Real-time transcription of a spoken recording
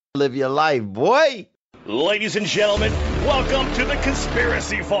Live your life, boy. Ladies and gentlemen, welcome to the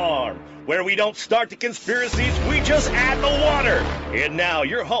Conspiracy Farm, where we don't start the conspiracies, we just add the water. And now,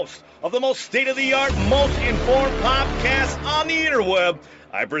 your host of the most state-of-the-art, most informed podcast on the interweb,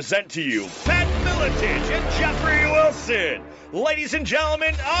 I present to you Pat Miletich and Jeffrey Wilson. Ladies and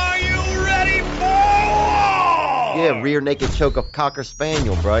gentlemen, are you ready for war? Yeah, rear naked choke a Cocker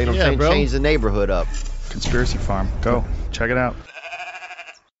Spaniel, bro. You know what I'm saying? Bro. Change the neighborhood up. Conspiracy Farm. Go. Check it out.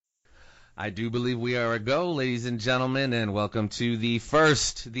 I do believe we are a go, ladies and gentlemen, and welcome to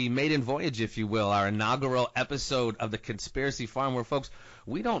the maiden voyage, if you will, our inaugural episode of the Conspiracy Farm, where, folks,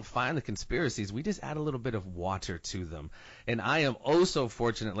 we don't find the conspiracies, we just add a little bit of water to them. And I am oh so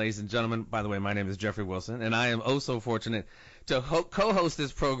fortunate, ladies and gentlemen, by the way, my name is Jeffrey Wilson, and I am oh so fortunate to co-host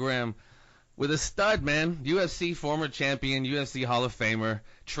this program with a stud, man, UFC former champion, UFC Hall of Famer,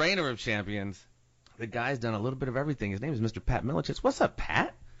 trainer of champions. The guy's done a little bit of everything. His name is Mr. Pat Miletich. What's up,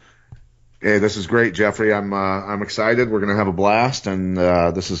 Pat? Hey, this is great, Jeffrey. I'm excited. We're going to have a blast, and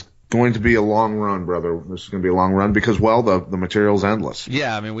this is going to be a long run, brother. This is going to be a long run because, well, the material's endless.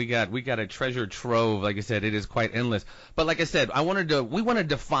 Yeah, I mean, we got a treasure trove. Like I said, it is quite endless. But like I said, we want to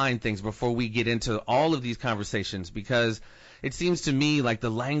define things before we get into all of these conversations, because it seems to me like the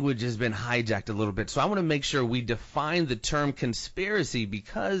language has been hijacked a little bit. So I want to make sure we define the term conspiracy,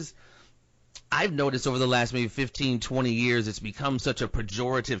 because I've noticed over the last maybe 15, 20 years, it's become such a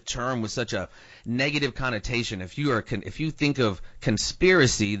pejorative term with such a negative connotation. If you think of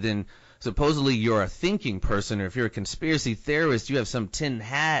conspiracy, then supposedly you're a thinking person, or if you're a conspiracy theorist, you have some tin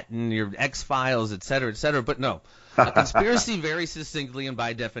hat and your X-Files, et cetera, et cetera. But no, a conspiracy, very succinctly and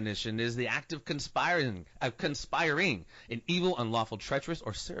by definition, is the act of conspiring, an evil, unlawful, treacherous,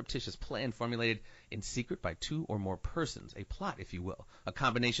 or surreptitious plan formulated in secret by two or more persons, a plot, if you will, a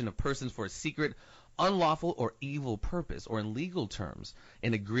combination of persons for a secret, unlawful, or evil purpose, or in legal terms,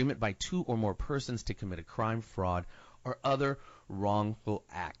 an agreement by two or more persons to commit a crime, fraud, or other wrongful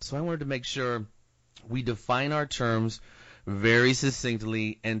act. So I wanted to make sure we define our terms very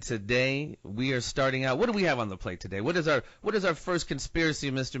succinctly, and today we are starting out. What do we have on the plate today? What is our first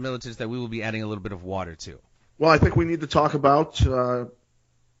conspiracy, Mr. Miletich, that we will be adding a little bit of water to? Well, I think we need to talk about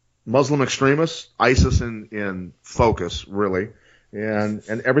Muslim extremists, ISIS in focus, really, and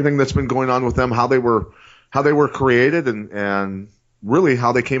everything that's been going on with them, how they were created, and really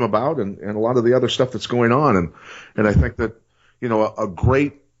how they came about, and a lot of the other stuff that's going on. And I think that, you know, a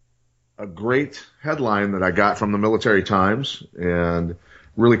great headline that I got from the Military Times, and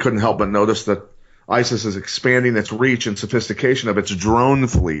really couldn't help but notice that ISIS is expanding its reach and sophistication of its drone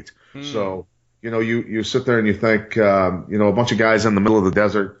fleet. So, you know, you sit there and you think, you know, a bunch of guys in the middle of the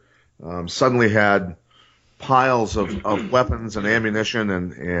desert suddenly had piles of weapons and ammunition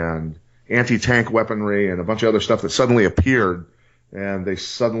and anti-tank weaponry and a bunch of other stuff that suddenly appeared, and they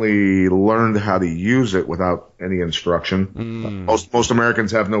suddenly learned how to use it without any instruction. Most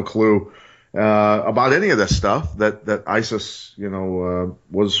Americans have no clue about any of this stuff. That ISIS, you know,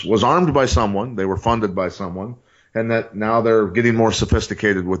 was armed by someone, they were funded by someone, and that now they're getting more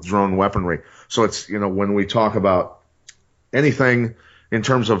sophisticated with drone weaponry. So it's, you know, when we talk about anything in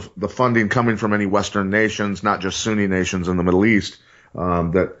terms of the funding coming from any Western nations, not just Sunni nations in the Middle East,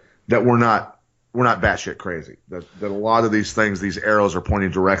 that we're not batshit crazy. That a lot of these things, these arrows, are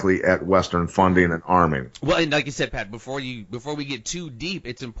pointing directly at Western funding and arming. Well, and like you said, Pat, before we get too deep,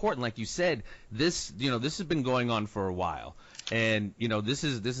 it's important, like you said, this has been going on for a while, and you know, this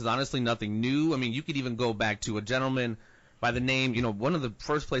is honestly nothing new. I mean, you could even go back to a gentleman by the name, you know, one of the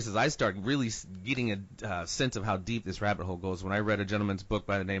first places I started really getting a sense of how deep this rabbit hole goes when I read a gentleman's book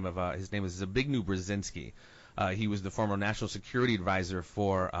by the name of his name is Zbigniew Brzezinski. He was the former national security advisor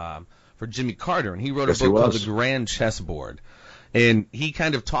for Jimmy Carter, and he wrote a book called The Grand Chessboard. And he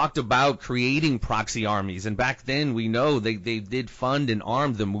kind of talked about creating proxy armies. And back then, we know they did fund and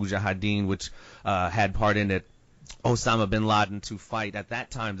arm the Mujahideen, which had part in it Osama bin Laden to fight, at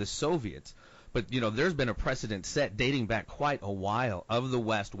that time, the Soviets. But, you know, there's been a precedent set dating back quite a while of the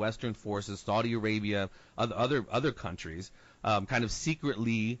Western forces, Saudi Arabia, other countries, kind of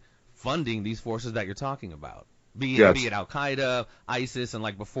secretly funding these forces that you're talking about. Be it Al-Qaeda, ISIS, and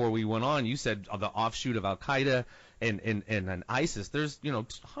like before we went on, you said the offshoot of Al-Qaeda and ISIS. There's, you know,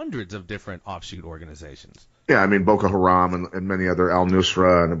 hundreds of different offshoot organizations. Yeah, I mean, Boko Haram and many other,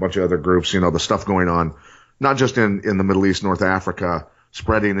 Al-Nusra and a bunch of other groups, you know, the stuff going on, not just in the Middle East, North Africa,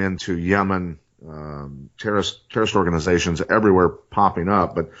 spreading into Yemen, terrorist organizations everywhere popping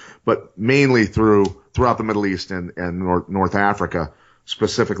up, but mainly throughout the Middle East and North Africa,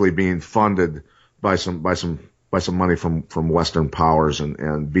 specifically being funded by some money from Western powers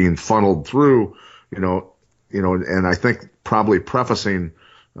and being funneled through, you know, and I think probably prefacing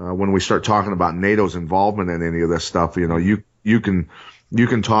when we start talking about NATO's involvement in any of this stuff, you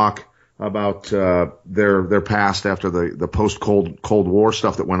can talk about their past after the post Cold War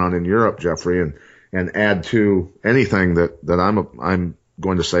stuff that went on in Europe, Jeffrey, and add to anything that I'm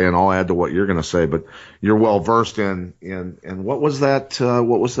going to say, and I'll add to what you're going to say. But you're well versed in what was that?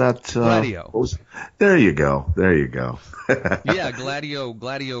 Gladio. There you go. Yeah,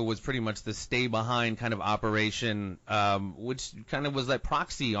 Gladio was pretty much the stay behind kind of operation, which kind of was like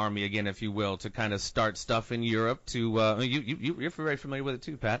proxy army again, if you will, to kind of start stuff in Europe. You're very familiar with it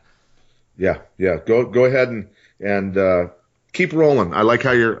too, Pat. Yeah. Go ahead and keep rolling. I like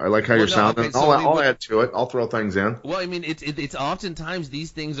how you're sounding. Okay, so I'll add to it. I'll throw things in. Well, I mean, it's oftentimes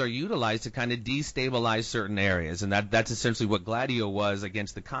these things are utilized to kind of destabilize certain areas, and that's essentially what Gladio was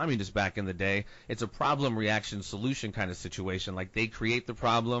against the communists back in the day. It's a problem, reaction, solution kind of situation. Like they create the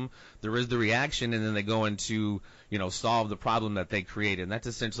problem, there is the reaction, and then they go into solve the problem that they created. And that's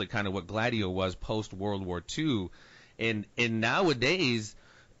essentially kind of what Gladio was post World War II. And nowadays,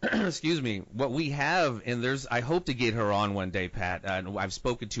 excuse me, what we have, and I hope to get her on one day, Pat, and I've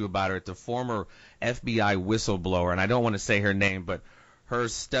spoken to you about her. It's a former FBI whistleblower, and I don't want to say her name, but her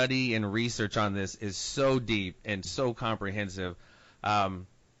study and research on this is so deep and so comprehensive.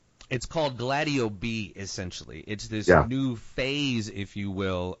 It's called Gladio B, essentially. It's this new phase, if you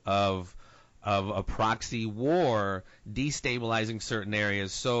will, of a proxy war destabilizing certain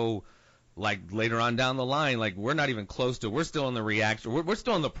areas. So like later on down the line, like we're not even close to, we're still in the reaction, we're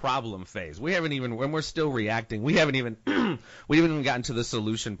still in the problem phase. We haven't even, when we're still reacting, we haven't even gotten to the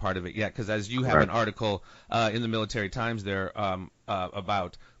solution part of it yet. Because as you have an article in the Military Times there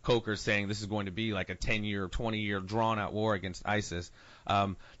about Coker saying this is going to be like a 10-year, 20-year drawn-out war against ISIS.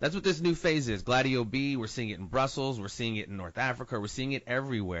 That's what this new phase is. Gladio B, we're seeing it in Brussels, we're seeing it in North Africa, we're seeing it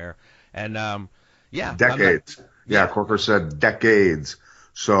everywhere. And decades. Coker said decades.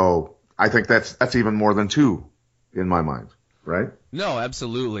 So I think that's even more than two in my mind, right? No,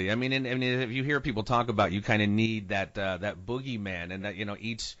 absolutely. I mean, if you hear people talk about, you kind of need that boogeyman, and that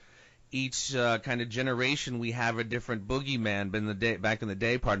each kind of generation we have a different boogeyman. But back in the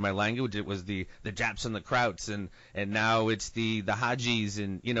day, pardon my language, it was the Japs and the Krauts, and now it's the Hajis,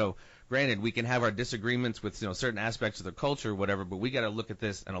 and granted, we can have our disagreements with certain aspects of the culture, whatever, but we got to look at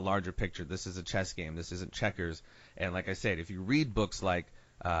this in a larger picture. This is a chess game. This isn't checkers. And like I said, if you read books like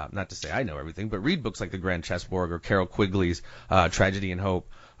not to say I know everything, but read books like The Grand Chessboard or Carol Quigley's Tragedy and Hope.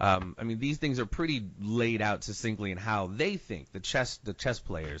 I mean, these things are pretty laid out succinctly in how they think, the chess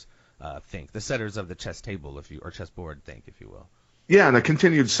players think, the setters of the chess table, or chessboard think, if you will. Yeah, and a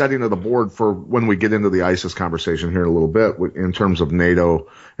continued setting of the board for when we get into the ISIS conversation here in a little bit in terms of NATO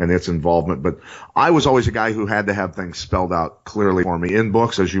and its involvement. But I was always a guy who had to have things spelled out clearly for me in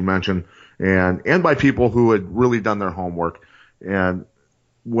books, as you mentioned, and by people who had really done their homework. And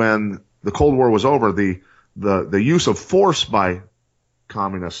when the Cold War was over, the use of force by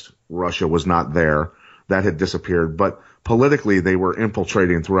communist Russia was not there. That had disappeared. But politically, they were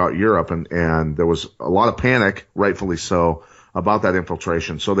infiltrating throughout Europe, and there was a lot of panic, rightfully so, about that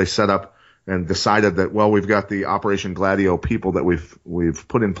infiltration. So they set up and decided that, well, we've got the Operation Gladio people that we've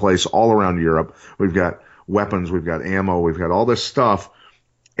put in place all around Europe. We've got weapons, we've got ammo, we've got all this stuff,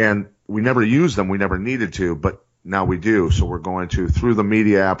 and we never used them. We never needed to, but now we do. So we're going to, through the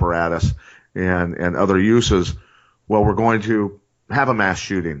media apparatus and other uses, well, we're going to have a mass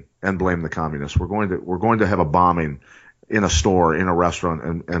shooting and blame the communists. We're going to have a bombing in a store, in a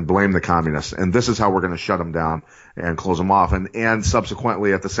restaurant, and blame the communists. And this is how we're going to shut them down and close them off. And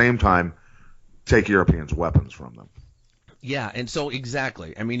subsequently, at the same time, take Europeans' weapons from them. Yeah, and so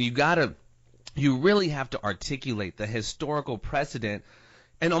exactly. I mean, you really have to articulate the historical precedent.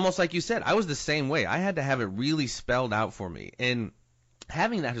 And almost like you said, I was the same way. I had to have it really spelled out for me. And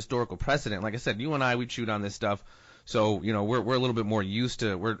having that historical precedent, like I said, you and I, we chewed on this stuff. So, we're a little bit more used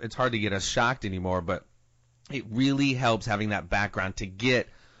to, it's hard to get us shocked anymore, but it really helps having that background to get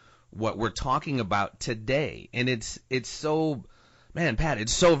what we're talking about today. And it's so, man, Pat,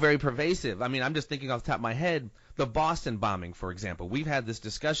 it's so very pervasive. I mean, I'm just thinking off the top of my head, the Boston bombing, for example. We've had this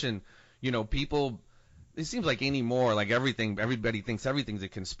discussion, people, it seems like anymore, like everybody thinks everything's a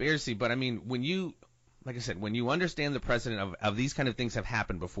conspiracy. But I mean, when you understand the precedent of these kind of things have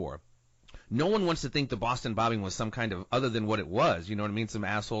happened before, no one wants to think the Boston bombing was some kind of, other than what it was, you know what I mean? Some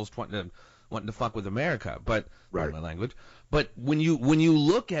assholes wanting to fuck with America, but right. My language. But when you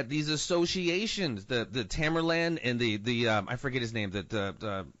look at these associations, the Tamerlan and the I forget his name,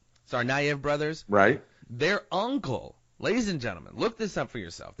 the Tsarnaev brothers, right? Their uncle, ladies and gentlemen, look this up for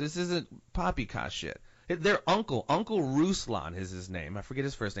yourself. This isn't poppycock shit. Their Uncle Ruslan is his name. I forget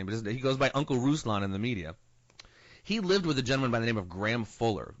his first name, but he goes by Uncle Ruslan in the media. He lived with a gentleman by the name of Graham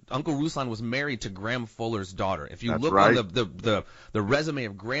Fuller. Uncle Ruslan was married to Graham Fuller's daughter. If you That's look right. on the resume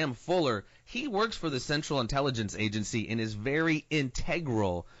of Graham Fuller, he works for the Central Intelligence Agency and is very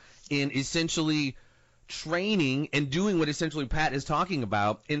integral in essentially training and doing what essentially Pat is talking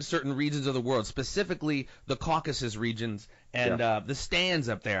about in certain regions of the world, specifically the Caucasus regions and the stands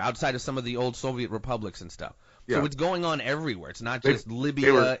up there outside of some of the old Soviet republics and stuff. So Yeah. it's going on everywhere. It's not just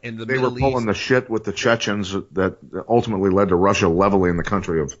Libya and the They Middle were pulling East. the shit with the Chechens that ultimately led to Russia leveling the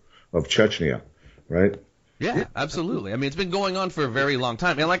country of Chechnya, right? Yeah, absolutely. I mean, it's been going on for a very long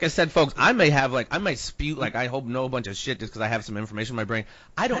time. And like I said, folks, I might spew, like, I hope know a bunch of shit just because I have some information in my brain.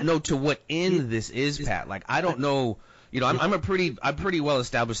 I don't know to what end this is, Pat. Like, I don't know. You know, I'm pretty well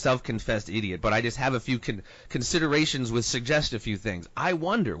established, self-confessed idiot, but I just have a few considerations which suggest a few things. I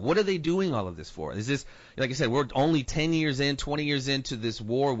wonder, what are they doing all of this for? Is this, like I said, we're only 10 years in, 20 years into this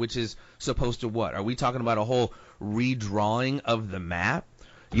war, which is supposed to what? Are we talking about a whole redrawing of the map?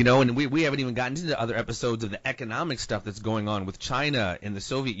 You know, and we haven't even gotten into the other episodes of the economic stuff that's going on with China and the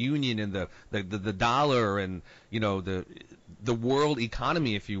Soviet Union and the dollar and, you know, the world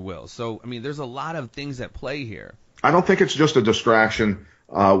economy, if you will. So, I mean, there's a lot of things at play here. I don't think it's just a distraction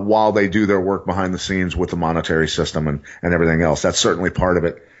while they do their work behind the scenes with the monetary system and everything else. That's certainly part of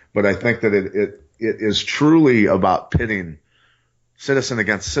it. But I think that it is truly about pitting citizen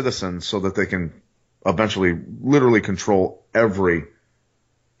against citizen so that they can eventually literally control every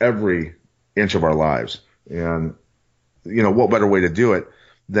inch of our lives. And, you know, what better way to do it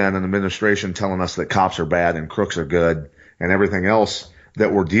than an administration telling us that cops are bad and crooks are good and everything else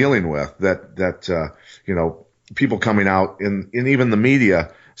that we're dealing with, that you know, people coming out in even the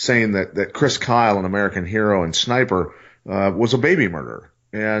media saying that Chris Kyle, an American hero and sniper, was a baby murderer,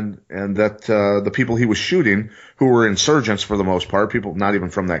 and that the people he was shooting, who were insurgents for the most part, people not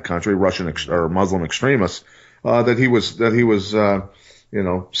even from that country, Russian or Muslim extremists, that he was you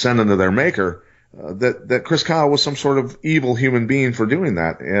know, sending to their maker, that Chris Kyle was some sort of evil human being for doing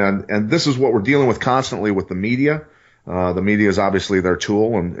that, and this is what we're dealing with constantly with the media. The media is obviously their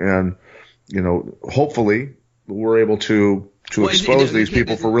tool, and you know, hopefully we're able to expose these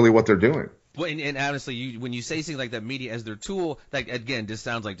people for really what they're doing. Well, and honestly, when you say things like that, media as their tool, like, again, just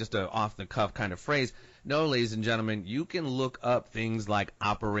sounds like just a off-the-cuff kind of phrase. No, ladies and gentlemen, you can look up things like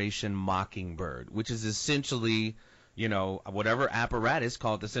Operation Mockingbird, which is essentially, you know, whatever apparatus,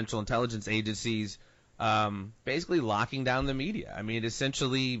 call it the Central Intelligence Agencies, basically locking down the media. I mean, it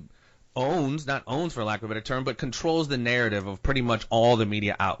essentially not owns for lack of a better term, but controls the narrative of pretty much all the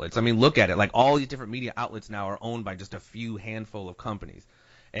media outlets. I mean, look at it. Like, all these different media outlets now are owned by just a few handful of companies.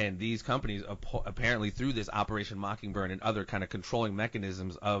 And these companies, apparently through this Operation Mockingbird and other kind of controlling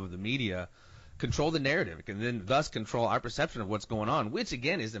mechanisms of the media, control the narrative and then thus control our perception of what's going on, which,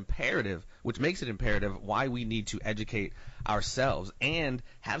 again, is imperative, which makes it imperative why we need to educate ourselves and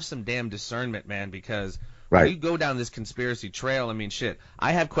have some damn discernment, man, because when you go down this conspiracy trail, I mean, shit,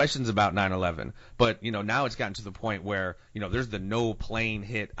 I have questions about 9/11, but, you know, now it's gotten to the point where, you know, there's the no plane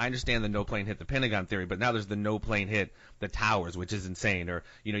hit. I understand the no plane hit the Pentagon theory, but now there's the no plane hit the towers, which is insane. Or,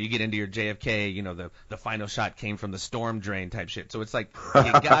 you know, you get into your JFK, you know, the final shot came from the storm drain type shit. So it's like,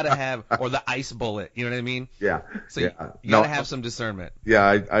 you gotta have, or the ice bullet, you know what I mean? Yeah. So you gotta have some discernment. Yeah,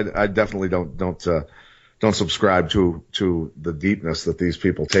 I definitely don't subscribe to the deepness that these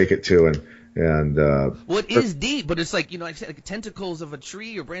people take it to, and well, it is deep, but it's like, you know, like I said, like tentacles of a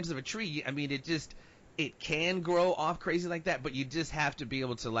tree or branches of a tree. I mean, it can grow off crazy like that, but you just have to be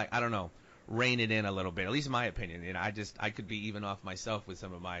able to, like, I don't know, rein it in a little bit. At least in my opinion. You know, I could be even off myself with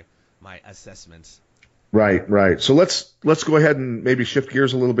some of my assessments. Right. So let's go ahead and maybe shift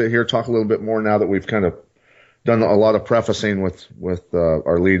gears a little bit here, talk a little bit more now that we've kind of done a lot of prefacing with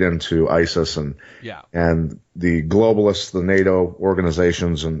our lead into ISIS and the globalists, the NATO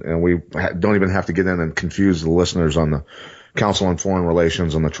organizations, and we don't even have to get in and confuse the listeners on the Council on Foreign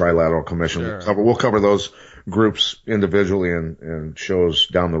Relations and the Trilateral Commission. Sure. We'll cover those groups individually and shows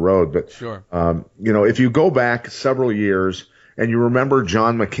down the road. But sure. You know, if you go back several years and you remember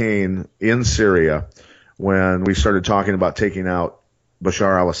John McCain in Syria when we started talking about taking out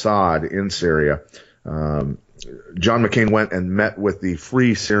Bashar al-Assad in Syria. John McCain went and met with the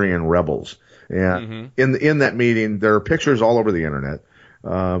Free Syrian Rebels, and in that meeting, there are pictures all over the internet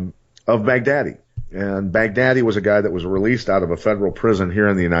of Baghdadi. And Baghdadi was a guy that was released out of a federal prison here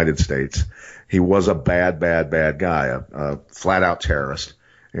in the United States. He was a bad guy, a flat-out terrorist,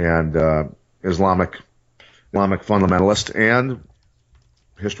 and Islamic fundamentalist. And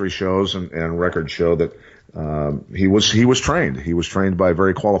history shows and records show that he was trained. He was trained by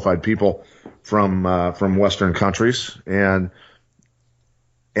very qualified people from Western countries, and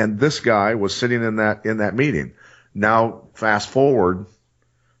this guy was sitting in that meeting. Now, fast forward,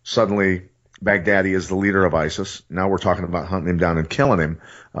 suddenly Baghdadi is the leader of ISIS. Now we're talking about hunting him down and killing him.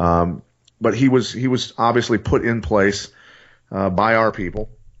 But he was obviously put in place by our people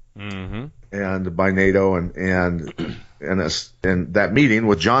and by NATO and that meeting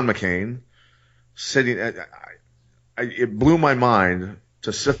with John McCain sitting. It blew my mind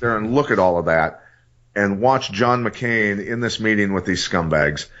to sit there and look at all of that and watch John McCain in this meeting with these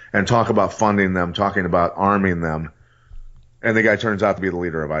scumbags and talk about funding them, talking about arming them, and the guy turns out to be the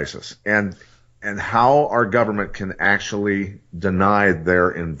leader of ISIS. And how our government can actually deny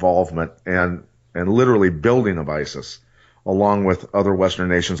their involvement and literally building of ISIS, along with other Western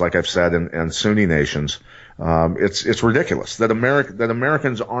nations, like I've said, and Sunni nations. It's ridiculous that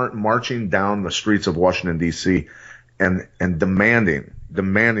Americans aren't marching down the streets of Washington, D.C. and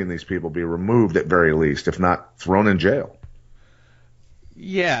demanding these people be removed at very least, if not thrown in jail.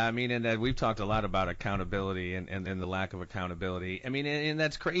 Yeah, I mean, and we've talked a lot about accountability and the lack of accountability. I mean, and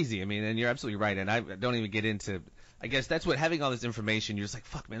that's crazy. I mean, and you're absolutely right. And I don't even get into, I guess that's what, having all this information, you're just like,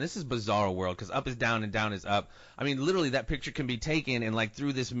 fuck, man, this is bizarre world, because up is down and down is up. I mean, literally that picture can be taken and, like,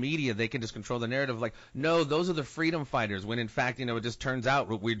 through this media, they can just control the narrative. Like, no, those are the freedom fighters, when in fact, you know, it just turns out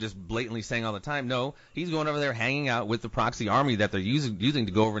what we're just blatantly saying all the time. No, he's going over there hanging out with the proxy army that they're using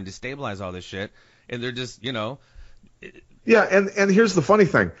to go over and destabilize all this shit. And they're just, you know. Yeah, and here's the funny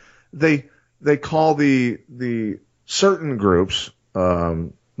thing. They call the certain groups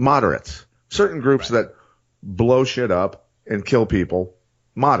moderates. Certain groups that blow shit up and kill people,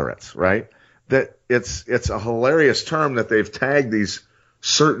 moderates, right? That it's a hilarious term that they've tagged these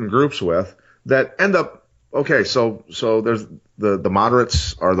certain groups with that end up, okay, so there's the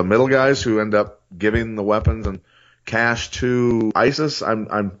moderates are the middle guys who end up giving the weapons and cash to ISIS.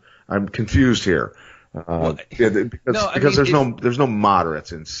 I'm confused here. Because there's no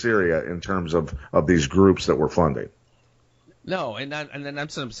moderates in Syria in terms of these groups that we're funding. No, and then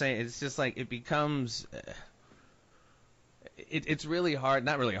that's what I'm saying. It's just like it becomes. It's really hard,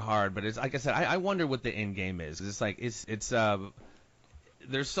 not really hard, but it's like I said. I wonder what the end game is. It's like it's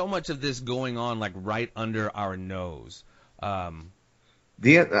there's so much of this going on, like right under our nose. Look,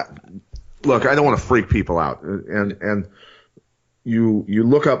 I don't want to freak people out, and you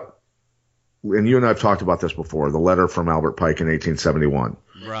look up. And you and I have talked about this before, the letter from Albert Pike in 1871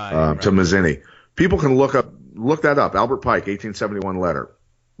 to Mazzini. People can look that up, Albert Pike, 1871 letter.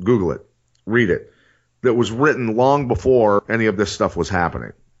 Google it. Read it. That was written long before any of this stuff was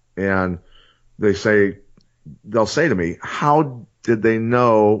happening. And they'll say to me, how did they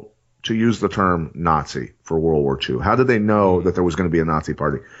know to use the term Nazi for World War II? How did they know that there was going to be a Nazi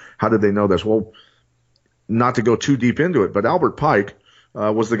party? How did they know this? Well, not to go too deep into it, but Albert Pike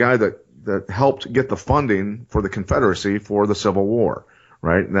was the guy that helped get the funding for the Confederacy for the Civil War,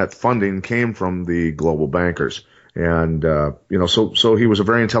 right? And that funding came from the global bankers. And, so he was a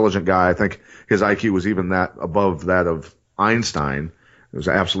very intelligent guy. I think his IQ was even that above that of Einstein. He was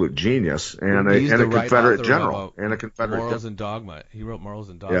an absolute genius and a Confederate general and a Confederate Morals and Dogma. He wrote Morals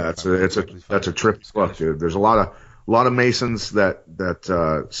and Dogma. Yeah, that's a tricky book, dude. There's a lot of Masons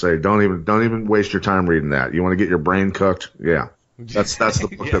that say don't even waste your time reading that. You want to get your brain cooked? Yeah. That's the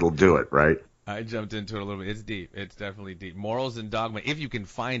book that'll do it, right? I jumped into it a little bit. It's deep. It's definitely deep. Morals and Dogma. If you can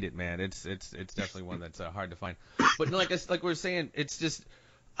find it, man, it's definitely one that's hard to find. But like we're saying, it's just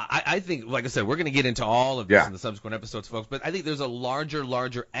I think, like I said, we're going to get into all of this in the subsequent episodes, folks. But I think there's a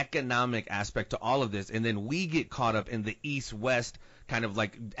larger economic aspect to all of this, and then we get caught up in the East-West kind of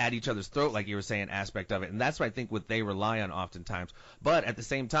like at each other's throat, like you were saying, aspect of it. And that's what I think what they rely on oftentimes. But at the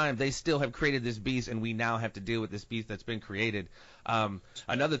same time, they still have created this beast, and we now have to deal with this beast that's been created.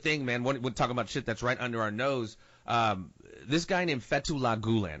 Another thing, man, when talking about shit that's right under our nose, this guy named Fethullah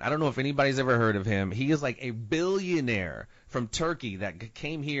Gulen, I don't know if anybody's ever heard of him. He is like a billionaire from Turkey that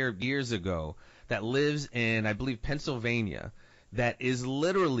came here years ago that lives in, I believe, Pennsylvania. That is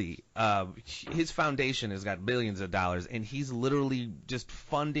literally his foundation has got billions of dollars, and he's literally just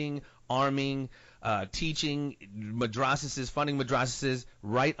funding, arming, teaching madrasas, funding madrasas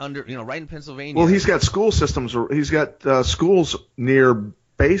right in Pennsylvania. Well, he's got school systems. He's got schools near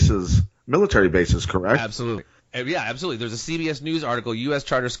bases, military bases, correct? Absolutely. Yeah, absolutely. There's a CBS News article: U.S.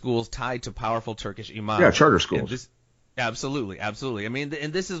 charter schools tied to powerful Turkish imams. Yeah, charter schools. Absolutely. I mean,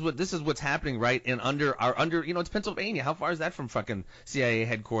 and this is what's happening right in under it's Pennsylvania. How far is that from fucking CIA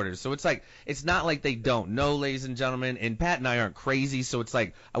headquarters? So it's like it's not like they don't know, ladies and gentlemen. And Pat and I aren't crazy, so it's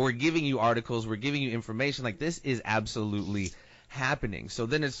like we're giving you articles, we're giving you information. Like this is absolutely happening. So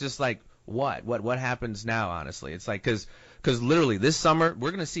then it's just like, what happens now? Honestly, it's like because literally this summer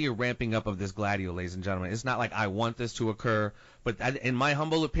we're gonna see a ramping up of this Gladio, ladies and gentlemen. It's not like I want this to occur, but in my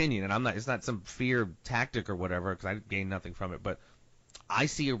humble opinion, and it's not some fear tactic or whatever, because I gain nothing from it, but I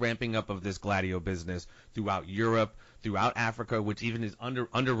see a ramping up of this Gladio business throughout Europe, throughout Africa, which even is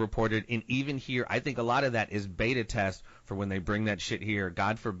underreported, and even here, I think a lot of that is beta test for when they bring that shit here.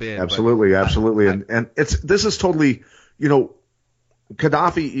 God forbid. Absolutely. And this is totally,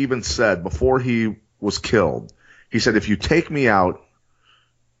 Gaddafi even said before he was killed, he said, if you take me out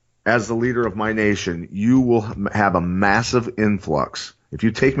as the leader of my nation, you will have a massive influx. If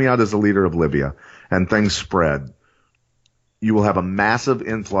you take me out as the leader of Libya and things spread, you will have a massive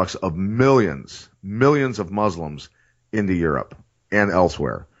influx of millions of Muslims into Europe and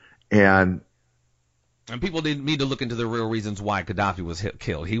elsewhere. And people need to look into the real reasons why Gaddafi was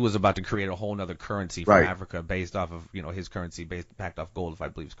killed. He was about to create a whole other currency for Africa based off of, his currency backed off gold, if I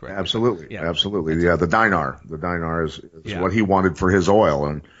believe is correct. Absolutely. Absolutely. Yeah. The dinar. The dinar is what he wanted for his oil.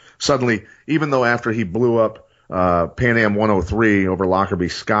 And suddenly, even though after he blew up Pan Am 103 over Lockerbie,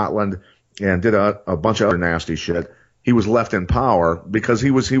 Scotland, and did a bunch of other nasty shit, he was left in power because he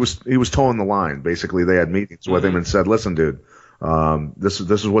was towing the line. Basically, they had meetings with him and said, "Listen, dude, this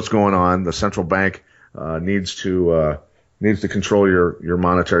is what's going on. The central bank needs to control your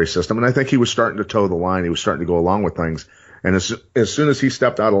monetary system." And I think he was starting to toe the line. He was starting to go along with things. And as soon as he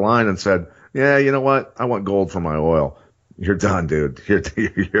stepped out of line and said, "Yeah, you know what? I want gold for my oil," you're done, dude.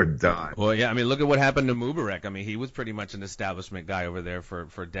 You're done. Well, yeah. I mean, look at what happened to Mubarak. I mean, he was pretty much an establishment guy over there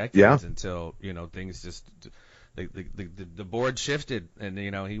for decades until things just. The board shifted, and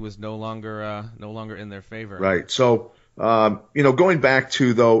he was no longer in their favor. Right. So going back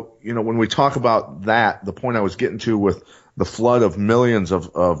to though, when we talk about that, the point I was getting to with the flood of millions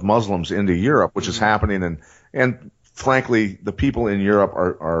of Muslims into Europe, which is happening, and frankly, the people in Europe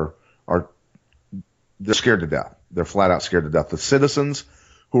are they're scared to death. They're flat out scared to death. The citizens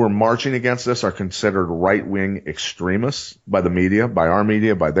who are marching against this are considered right-wing extremists by the media, by our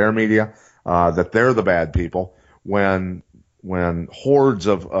media, by their media, that they're the bad people. When hordes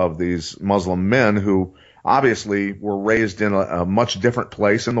of these Muslim men who obviously were raised in a much different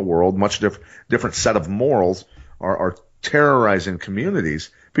place in the world, much different set of morals, are terrorizing communities.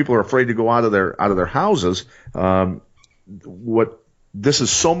 People are afraid to go out of their houses. This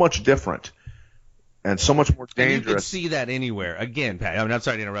is so much different and so much more dangerous. And you could see that anywhere. Again, Pat, I'm not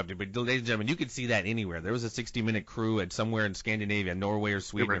sorry to interrupt you, but ladies and gentlemen, you could see that anywhere. There was a 60-minute crew at somewhere in Scandinavia, Norway or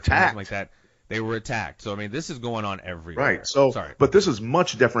Sweden, or something like that. They were attacked. So, I mean, this is going on everywhere. Right. So, but this is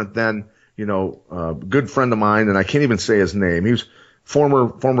much different than, a good friend of mine, and I can't even say his name. He was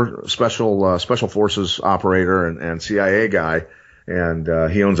former special forces operator and CIA guy,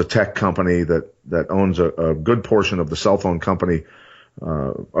 and he owns a tech company that owns a good portion of the cell phone company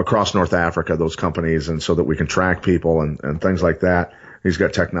across North Africa, those companies, and so that we can track people and things like that. He's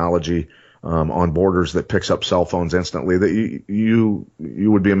got technology on borders that picks up cell phones instantly. That you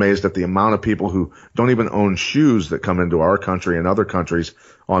would be amazed at the amount of people who don't even own shoes that come into our country and other countries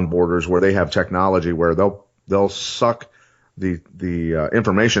on borders where they have technology where they'll suck the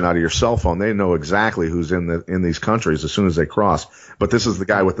information out of your cell phone. They know exactly who's in these countries as soon as they cross. But this is the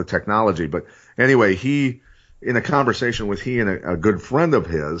guy with the technology. But anyway, in a conversation with he and a good friend of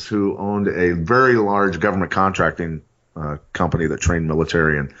his who owned a very large government contracting company that trained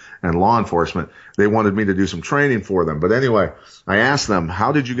military and law enforcement. They wanted me to do some training for them. But anyway, I asked them,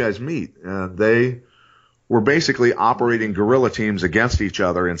 how did you guys meet? They were basically operating guerrilla teams against each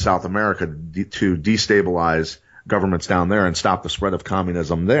other in South America to destabilize governments down there and stop the spread of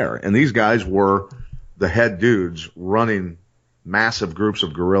communism there. And these guys were the head dudes running massive groups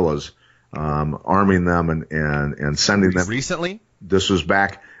of guerrillas, arming them and sending them. Recently? This was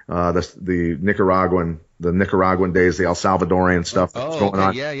back the Nicaraguan days, the El Salvadorian stuff that was going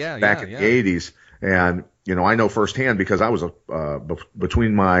on back in the 80s. And, I know firsthand because I was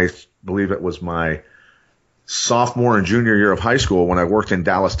between I believe it was my sophomore and junior year of high school when I worked in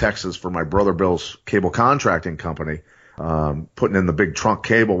Dallas, Texas for my brother Bill's cable contracting company, putting in the big trunk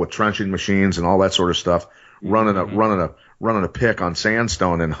cable with trenching machines and all that sort of stuff, running a pick on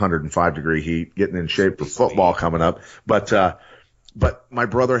sandstone in 105 degree heat, getting in shape for football coming up. But my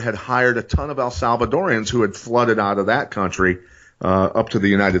brother had hired a ton of El Salvadorians who had flooded out of that country up to the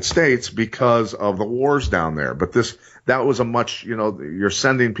United States because of the wars down there. But that was a much, you're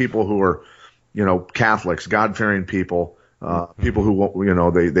sending people who are, Catholics, God-fearing people, people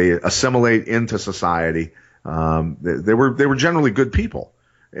who, they assimilate into society. They were generally good people.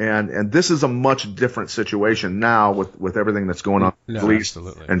 And this is a much different situation now with everything that's going on with police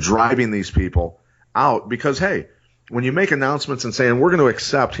and driving these people out because, hey, when you make announcements and saying we're going to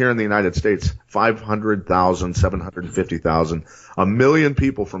accept here in the United States 500,000, 750,000, 1 million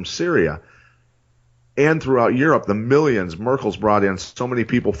people from Syria, and throughout Europe, the millions, Merkel's brought in so many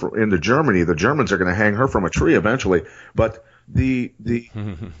people into Germany, the Germans are going to hang her from a tree eventually. But when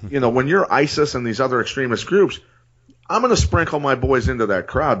you're ISIS and these other extremist groups, I'm going to sprinkle my boys into that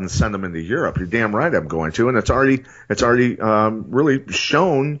crowd and send them into Europe. You're damn right I'm going to. And it's already really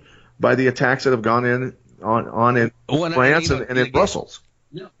shown by the attacks that have gone in France and in Brussels.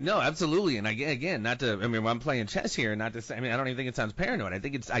 No, absolutely. And again, I'm playing chess here, not to say, I don't even think it sounds paranoid. I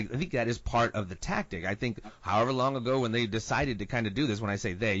think that is part of the tactic. I think however long ago when they decided to kind of do this, when I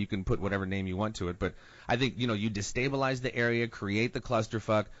say they, you can put whatever name you want to it, but I think, you destabilize the area, create the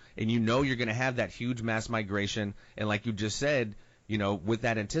clusterfuck, and you're going to have that huge mass migration. And like you just said, with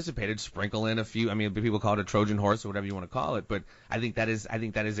that anticipated, sprinkle in a few, people call it a Trojan horse or whatever you want to call it, but I think that is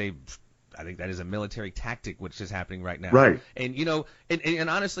a military tactic which is happening right now. Right. And and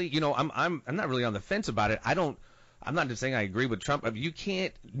honestly, I'm not really on the fence about it. I'm not just saying I agree with Trump. You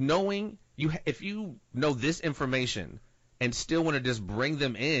can't if you know this information and still want to just bring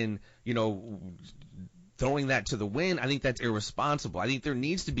them in, throwing that to the wind, I think that's irresponsible. I think there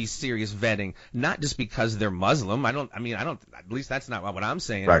needs to be serious vetting, not just because they're Muslim. At least that's not what I'm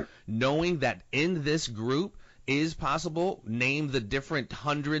saying. Right. Knowing that in this group is possible, name the different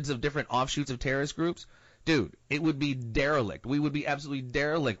hundreds of different offshoots of terrorist groups, dude, it would be derelict. We would be absolutely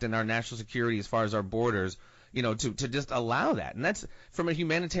derelict in our national security as far as our borders, to just allow that. And that's from a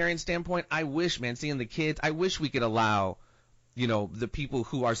humanitarian standpoint. I wish, man, seeing the kids, I wish we could allow, the people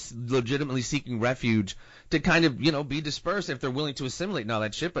who are legitimately seeking refuge to kind of, be dispersed if they're willing to assimilate and all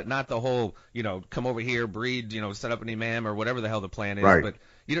that shit, but not the whole, come over here, breed, set up an imam or whatever the hell the plan is. Right. But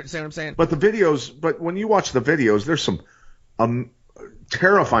you understand what I'm saying? But when you watch the videos, there's some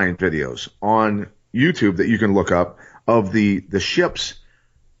terrifying videos on YouTube that you can look up of the ships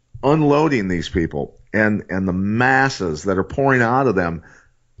unloading these people and the masses that are pouring out of them,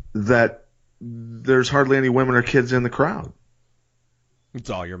 that there's hardly any women or kids in the crowd. It's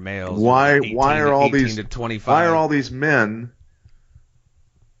all your males. Why are all these men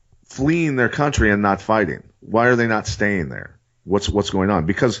fleeing their country and not fighting? Why are they not staying there? What's going on?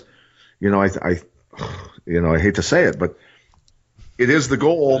 Because, I hate to say it, but it is the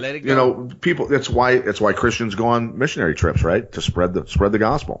goal. Let it go. People. It's why Christians go on missionary trips, right? To spread the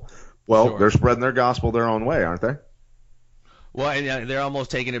gospel. Well, Sure. They're spreading their gospel their own way, aren't they? Well, and they're almost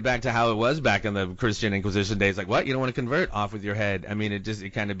taking it back to how it was back in the Christian Inquisition days. Like, what? You don't want to convert? Off with your head.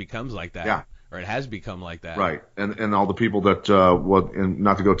 It kind of becomes like that. Yeah. Or it has become like that. Right. And all the people that, and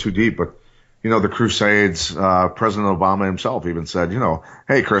not to go too deep, but, the Crusades, President Obama himself even said,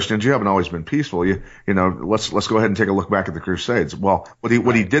 hey, Christians, you haven't always been peaceful. Let's go ahead and take a look back at the Crusades. Well,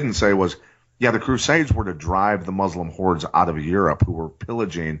 what he didn't say was, yeah, the Crusades were to drive the Muslim hordes out of Europe who were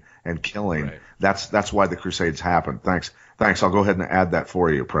pillaging and killing. Right. That's why the Crusades happened. Thanks. I'll go ahead and add that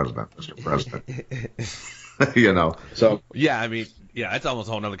for you, Mr. President. So. Yeah, that's almost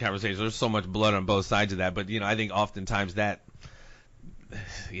a whole nother conversation. There's so much blood on both sides of that. But, I think oftentimes that's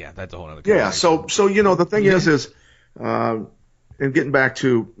a whole nother conversation. Yeah, so the thing is, and getting back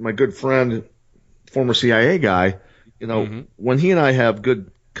to my good friend, former CIA guy, when he and I have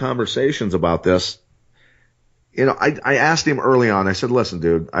good conversations about this, I asked him early on, I said, listen,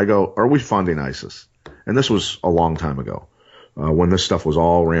 dude, I go, are we funding ISIS? And this was a long time ago, when this stuff was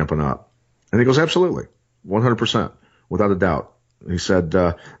all ramping up. And he goes, absolutely, 100%, without a doubt. He said,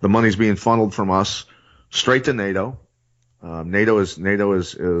 the money's being funneled from us straight to NATO. NATO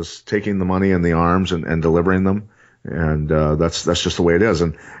is taking the money and the arms and delivering them. And, that's just the way it is.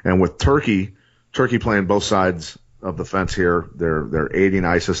 And with Turkey playing both sides of the fence here, they're aiding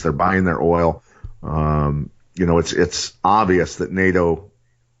ISIS, they're buying their oil. It's obvious that NATO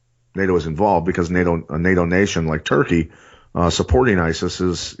is involved, because a NATO nation like Turkey, supporting ISIS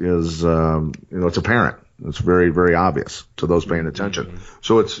is it's apparent. It's very, very obvious to those paying attention. Mm-hmm.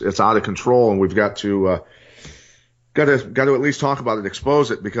 So it's out of control, and we've got to at least talk about it, expose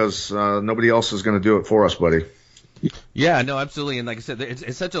it, because nobody else is going to do it for us, buddy. Yeah, no, absolutely. And like I said,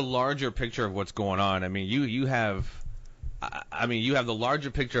 it's such a larger picture of what's going on. You have the larger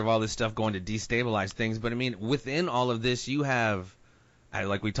picture of all this stuff going to destabilize things. But within all of this, you have,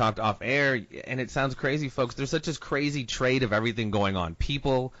 like we talked off air, and it sounds crazy, folks. There's such a crazy trade of everything going on: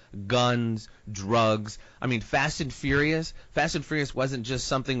 people, guns, drugs. Fast and Furious wasn't just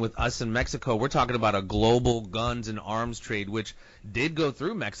something with us in Mexico. We're talking about a global guns and arms trade, which did go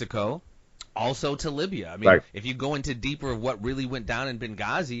through Mexico, also to Libya. Right. If you go into deeper of what really went down in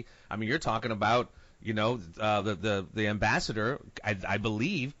Benghazi, you're talking about, the ambassador, I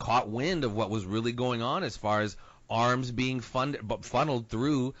believe, caught wind of what was really going on as far as arms being funneled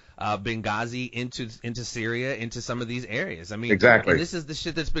through Benghazi into Syria, into some of these areres. I mean, exactly. And this is the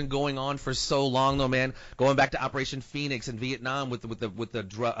shit that's been going on for so long, though, man. Going back to Operation Phoenix in Vietnam with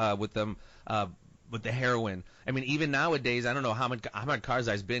the heroin. I mean, even nowadays, I don't know how Ahmad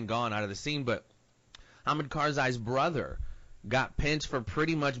Karzai's been gone out of the scene, but Ahmad Karzai's brother got pinched for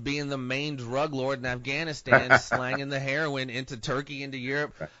pretty much being the main drug lord in Afghanistan, slanging the heroin into Turkey, into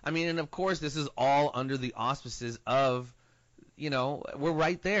Europe. I mean, and of course, this is all under the auspices of, we're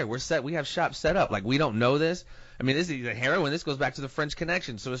right there. We're set. We have shops set up. Like, we don't know this. I mean, this is the heroin. This goes back to the French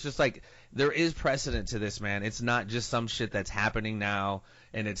Connection. So it's just like there is precedent to this, man. It's not just some shit that's happening now,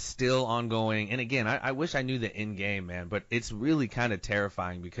 and it's still ongoing. And again, I wish I knew the end game, man. But it's really kind of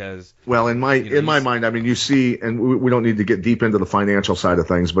terrifying because. Well, in my mind, I mean, you see, and we don't need to get deep into the financial side of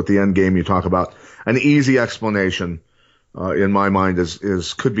things, but the end game you talk about, an easy explanation, in my mind,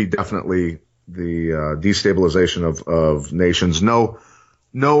 is could be definitely the destabilization of nations. No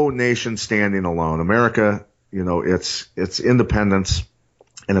nation standing alone. America. Its independence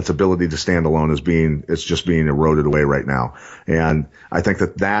and its ability to stand alone it's just being eroded away right now. And I think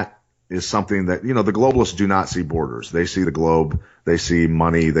that is something that, the globalists do not see borders. They see the globe, they see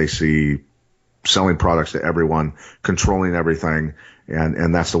money, they see selling products to everyone, controlling everything.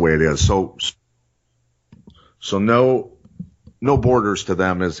 And that's the way it is. So no borders to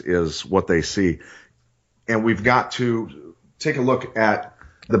them is what they see. And we've got to take a look at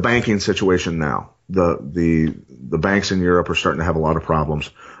the banking situation now. The banks in Europe are starting to have a lot of problems.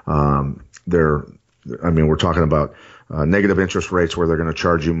 We're talking about negative interest rates where they're going to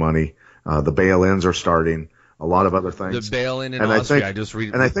charge you money. The bail-ins are starting. A lot of other things. The bail-in in Austria, I just read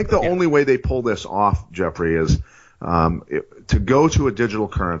it. And I think the only way they pull this off, Jeffrey, is to go to a digital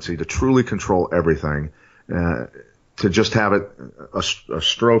currency, to truly control everything, to just have it a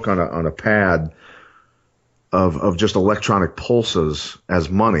stroke on a pad of just electronic pulses as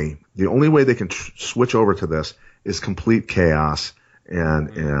money. The only way they can switch over to this is complete chaos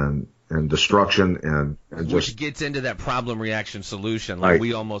and destruction and which gets into that problem reaction solution. Like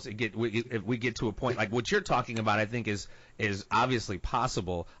if we get to a point like what you're talking about, I think is obviously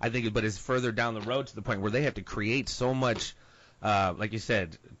possible. I think, but is further down the road to the point where they have to create so much. Like you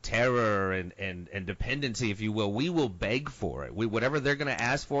said, terror and dependency, if you will. We will beg for it. Whatever they're going to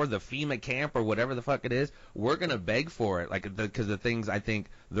ask for, the FEMA camp or whatever the fuck it is, we're going to beg for it. Like because the things I think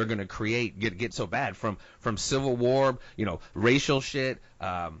they're going to create get so bad from civil war, racial shit,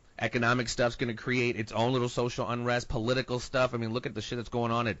 economic stuff's going to create its own little social unrest, political stuff. I mean, look at the shit that's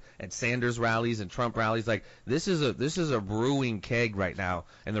going on at Sanders rallies and Trump rallies. Like this is a brewing keg right now.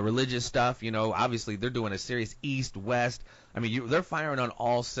 And the religious stuff, obviously they're doing a serious east-west. I mean, they're firing on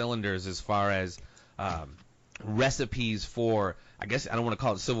all cylinders as far as recipes for, I guess I don't want to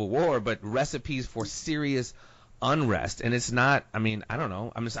call it civil war, but recipes for serious unrest. And it's not, I mean, I don't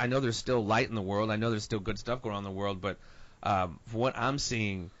know. I know there's still light in the world. I know there's still good stuff going on in the world. But from what I'm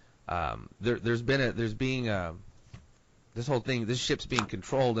seeing, this whole thing, this ship's being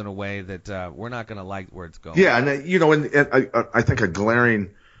controlled in a way that we're not going to like where it's going. Yeah, and I think a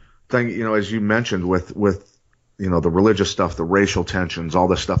glaring thing, as you mentioned with the religious stuff, the racial tensions, all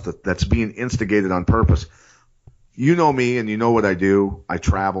this stuff that's being instigated on purpose. You know me and you know what I do. I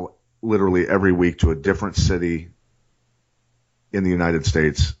travel literally every week to a different city in the United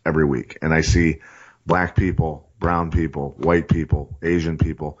States every week. And I see black people, brown people, white people, Asian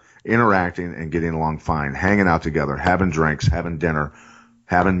people interacting and getting along fine, hanging out together, having drinks, having dinner,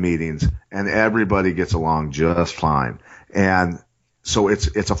 having meetings, and everybody gets along just fine. And so it's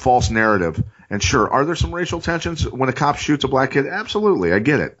a false narrative. And sure, are there some racial tensions when a cop shoots a black kid? Absolutely. I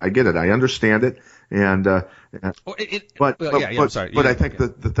get it. I understand it. And, but I think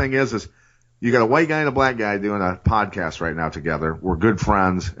the thing is you got a white guy and a black guy doing a podcast right now together. We're good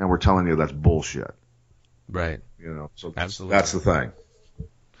friends and we're telling you that's bullshit. Right. So absolutely. That's the thing.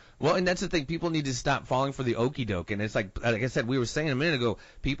 Well, and that's the thing. People need to stop falling for the okie doke. And it's like I said, we were saying a minute ago,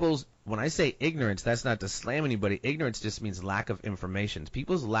 when I say ignorance, that's not to slam anybody. Ignorance just means lack of information.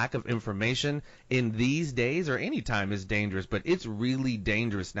 People's lack of information in these days or any time is dangerous, but it's really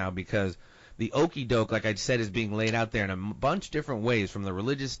dangerous now because the okie doke, like I said, is being laid out there in a bunch of different ways, from the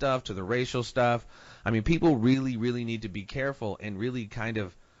religious stuff to the racial stuff. I mean, people really, really need to be careful and really kind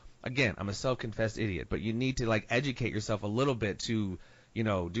of, again, I'm a self-confessed idiot, but you need to educate yourself a little bit to,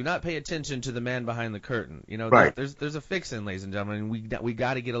 do not pay attention to the man behind the curtain. Right. There's a fix-in, ladies and gentlemen, and we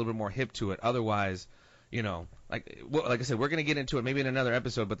got to get a little bit more hip to it. Otherwise, like I said, we're going to get into it maybe in another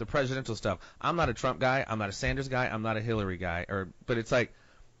episode, but the presidential stuff, I'm not a Trump guy, I'm not a Sanders guy, I'm not a Hillary guy, but it's like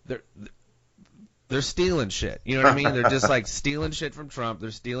They're stealing shit. You know what I mean? They're just like stealing shit from Trump.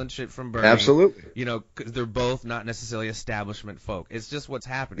 They're stealing shit from Bernie. Absolutely. You know, 'cause they're both not necessarily establishment folk. It's just what's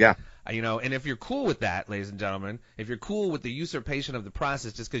happening. Yeah. You know, and if you're cool with that, ladies and gentlemen, if you're cool with the usurpation of the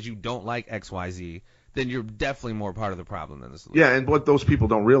process just because you don't like XYZ, then you're definitely more part of the problem than the solution. Yeah, and what those people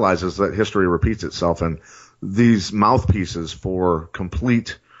don't realize is that history repeats itself, and these mouthpieces for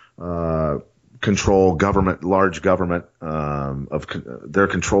complete control, large government, their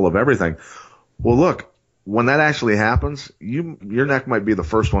control of everything. Well, look, when that actually happens, your neck might be the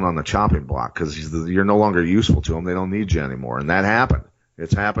first one on the chopping block because you're no longer useful to them. They don't need you anymore, and that happened.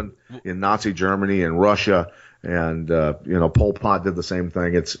 It's happened in Nazi Germany and Russia, and Pol Pot did the same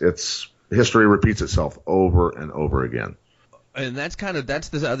thing. It's history repeats itself over and over again. And that's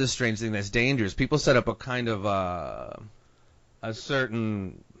the other strange thing that's dangerous. People set up a kind of a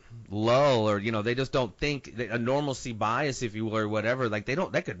certain lull, or they just don't think a normalcy bias, if you will, or whatever. Like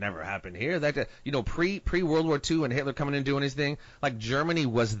that could never happen here. That could, pre World War II and Hitler coming in and doing his thing, like Germany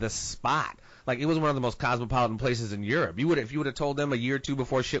was the spot. Like it was one of the most cosmopolitan places in Europe. If you would have told them a year or two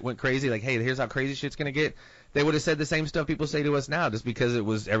before shit went crazy, like, hey, here's how crazy shit's gonna get, they would have said the same stuff people say to us now, just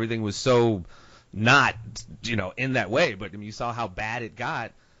because everything was so not in that way. But I mean, you saw how bad it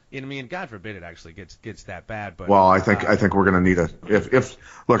got. And God forbid it actually gets that bad. But well, I think we're going to need if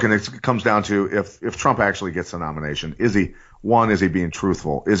look, and it comes down to if Trump actually gets the nomination, is he being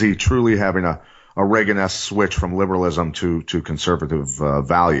truthful? Is he truly having a Reagan-esque switch from liberalism to conservative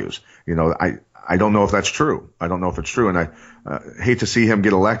values? I don't know if that's true. I don't know if it's true, and I hate to see him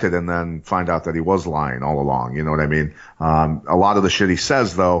get elected and then find out that he was lying all along. You know what I mean? A lot of the shit he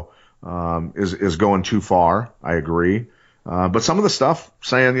says though is going too far. I agree. But some of the stuff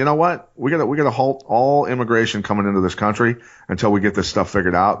saying, you know what, we gotta halt all immigration coming into this country until we get this stuff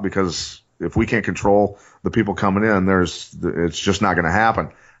figured out, because if we can't control the people coming in, it's just not going to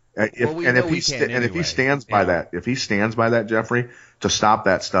happen. If he stands by that, Jeffrey, to stop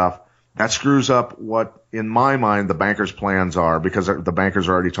that stuff, that screws up what, in my mind, the bankers' plans are, because the bankers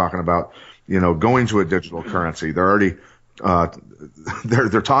are already talking about, going to a digital currency. They're already,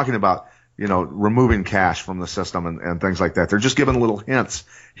 they're talking about, removing cash from the system and things like that. They're just giving little hints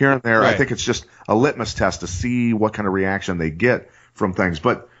here and there. Right. I think it's just a litmus test to see what kind of reaction they get from things.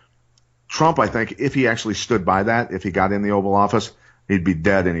 But Trump, I think, if he actually stood by that, if he got in the Oval Office, he'd be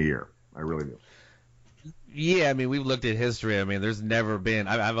dead in a year. I really do. Yeah, I mean, we've looked at history. I mean, there's never been –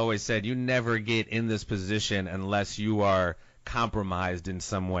 I've always said you never get in this position unless you are compromised in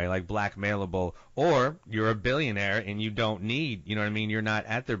some way, like blackmailable, or you're a billionaire and you don't need – you're not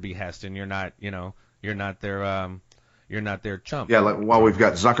at their behest, and you're not their chump. Yeah, while we've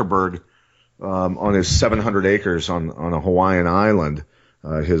got Zuckerberg on his 700 acres on a Hawaiian island –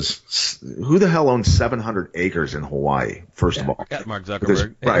 who the hell owns 700 acres in Hawaii? First of all, Mark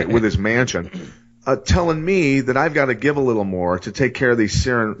Zuckerberg, with his mansion, telling me that I've got to give a little more to take care of these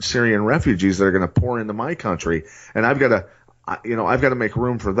Syrian refugees that are going to pour into my country, and I've got to make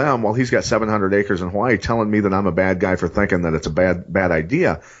room for them. While he's got 700 acres in Hawaii, telling me that I'm a bad guy for thinking that it's a bad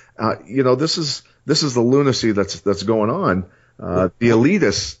idea. This is the lunacy that's going on. The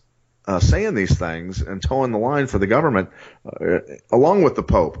elitists. Saying these things and towing the line for the government, along with the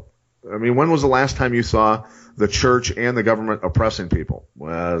Pope. I mean, when was the last time you saw the church and the government oppressing people?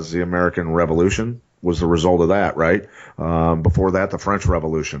 Was the American Revolution was the result of that, right? Before that, the French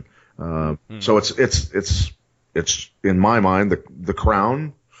Revolution. So it's in my mind the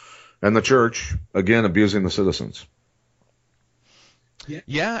crown and the church again abusing the citizens.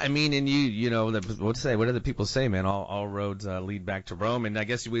 Yeah, I mean, and what do the people say, man? All roads lead back to Rome, and I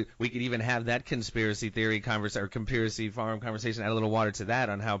guess we could even have that conspiracy theory or conspiracy farm conversation, add a little water to that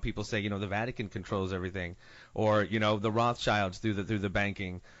on how people say, the Vatican controls everything, or the Rothschilds through the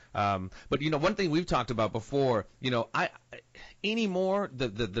banking. But one thing we've talked about before, anymore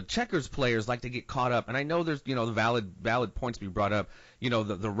the checkers players like to get caught up, and I know there's the valid points to be brought up.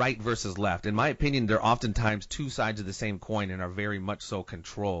 The right versus left. In my opinion, they're oftentimes two sides of the same coin and are very much so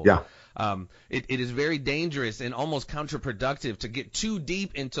controlled. Yeah. It is very dangerous and almost counterproductive to get too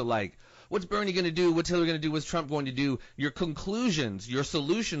deep into like, what's Bernie going to do? What's Hillary going to do? What's Trump going to do? Your conclusions, your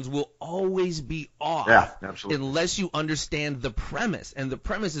solutions will always be off. Yeah, absolutely. Unless you understand the premise. And the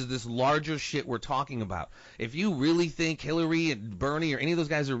premise is this larger shit we're talking about. If you really think Hillary and Bernie or any of those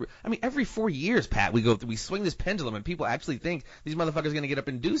guys are – I mean, every 4 years, Pat, we swing this pendulum and people actually think these motherfuckers are going to get up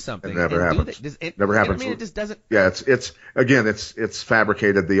and do something. It never happens. Never happens. I mean, it just doesn't – Yeah, it's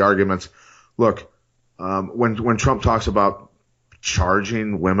fabricated, the arguments. Look, when Trump talks about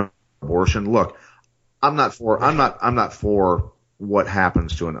charging women abortion. Look, I'm not for what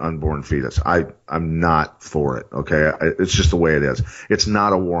happens to an unborn fetus. I'm not for it. Okay, it's just the way it is. It's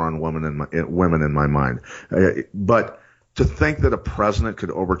not a war on women in my mind. But to think that a president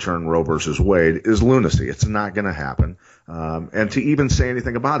could overturn Roe versus Wade is lunacy. It's not going to happen. And to even say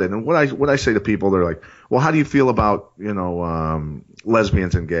anything about it. And what I say to people, they're like, well, how do you feel about,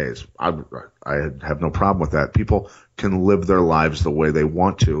 lesbians and gays? I have no problem with that. People can live their lives the way they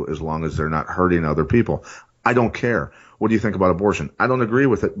want to, as long as they're not hurting other people. I don't care. What do you think about abortion? I don't agree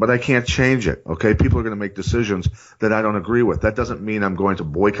with it, but I can't change it. Okay. People are going to make decisions that I don't agree with. That doesn't mean I'm going to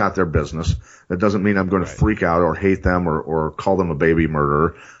boycott their business. That doesn't mean I'm going to freak out or hate them or call them a baby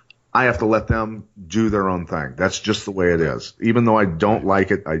murderer. I have to let them do their own thing. That's just the way it is. Even though I don't like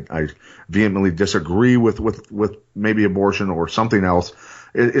it, I vehemently disagree with maybe abortion or something else.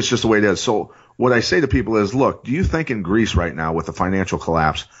 It's just the way it is. So what I say to people is, look, do you think in Greece right now with the financial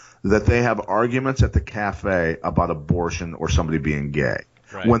collapse that they have arguments at the cafe about abortion or somebody being gay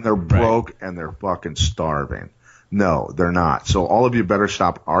when they're broke and they're fucking starving? No, they're not. So all of you better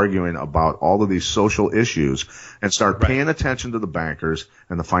stop arguing about all of these social issues and start paying attention to the bankers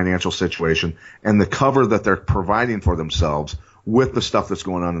and the financial situation and the cover that they're providing for themselves with the stuff that's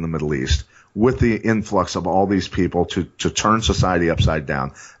going on in the Middle East, with the influx of all these people to turn society upside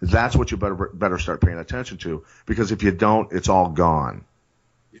down. That's what you better start paying attention to, because if you don't, it's all gone.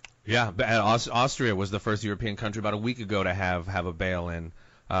 Yeah, Austria was the first European country about a week ago to have a bail-in.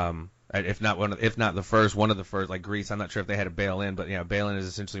 If not the first, one of the first, like Greece. I'm not sure if they had a bail-in, but yeah, bail-in is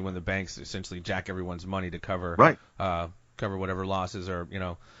essentially when the banks essentially jack everyone's money to cover whatever losses or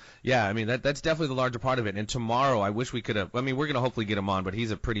Yeah, I mean that's definitely the larger part of it. And tomorrow, I wish we could have. I mean, we're gonna hopefully get him on, but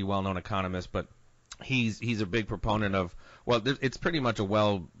he's a pretty well-known economist, but he's a big proponent of. Well, it's pretty much a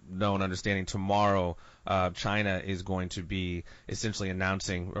well-known understanding. Tomorrow, China is going to be essentially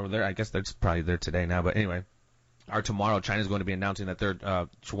announcing, or I guess that's probably there today now, but anyway. Or tomorrow, China is going to be announcing that their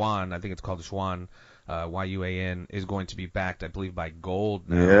yuan, I think it's called the yuan, YUAN, is going to be backed, I believe, by gold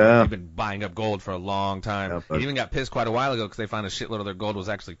now. Yeah. They've been buying up gold for a long time. Yeah, They even got pissed quite a while ago because they found a shitload of their gold was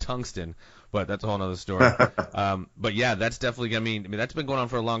actually tungsten, but that's a whole other story. But yeah, that's definitely, I mean, that's been going on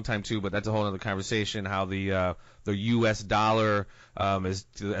for a long time too, but that's a whole other conversation, how the U.S. dollar as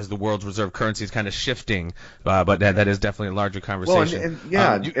the world's reserve currency is kind of shifting, but that is definitely a larger conversation.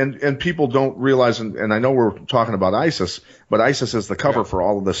 Well, and people don't realize, and I know we're talking about ISIS, but ISIS is the cover for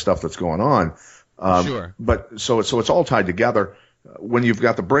all of this stuff that's going on. Sure. But so it's all tied together. When you've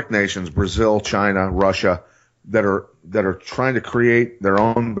got the BRIC nations, Brazil, China, Russia, that are trying to create their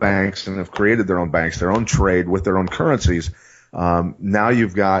own banks and have created their own banks, their own trade with their own currencies. Now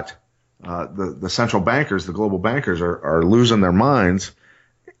you've got the central bankers, the global bankers are losing their minds.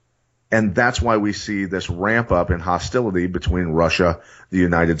 And that's why we see this ramp up in hostility between Russia, the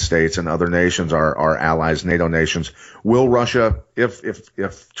United States, and other nations, our allies, NATO nations. Will Russia,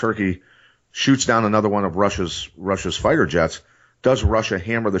 if Turkey shoots down another one of Russia's fighter jets, does Russia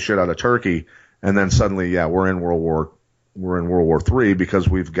hammer the shit out of Turkey? And then suddenly, we're in World War III, because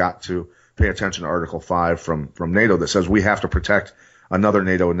we've got to pay attention to Article 5 from NATO that says we have to protect another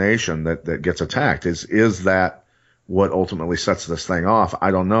NATO nation that gets attacked. Is that what ultimately sets this thing off?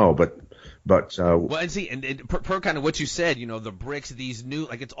 I don't know, but well, and see, and per kind of what you said, the BRICS, these new,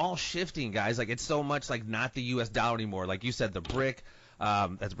 like, it's all shifting, guys. Like, it's so much like not the U.S. dollar anymore. Like you said, the BRIC.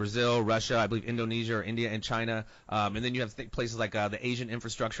 That's Brazil, Russia, I believe Indonesia or India and China. And then you have places like the Asian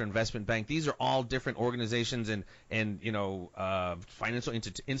Infrastructure Investment Bank. These are all different organizations and financial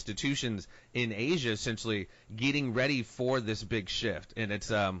institutions in Asia essentially getting ready for this big shift. And I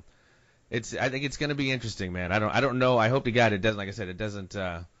think it's going to be interesting, man. I don't know. I hope to God it doesn't, like I said, it doesn't,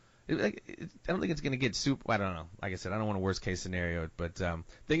 I don't think it's going to get super. I don't know. Like I said, I don't want a worst case scenario, but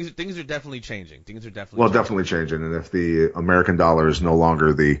things are definitely changing. Definitely changing. And if the American dollar is no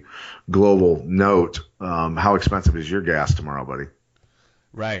longer the global note, how expensive is your gas tomorrow, buddy?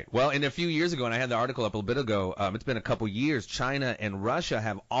 Right. Well, and a few years ago, and I had the article up a bit ago, it's been a couple years, China and Russia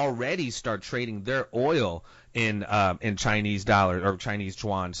have already started trading their oil in Chinese dollars or Chinese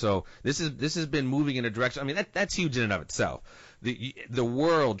yuan. So this has been moving in a direction. I mean, that's huge in and of itself. The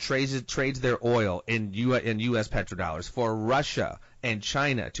world trades their oil in U.S. petrodollars. For Russia and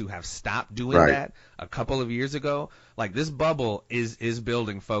China to have stopped doing that a couple of years ago, like, this bubble is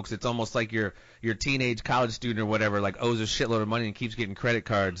building, folks. It's almost like your teenage college student or whatever, like, owes a shitload of money and keeps getting credit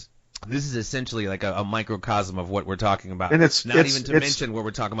cards. This is essentially like a microcosm of what we're talking about. And it's not even to mention where we're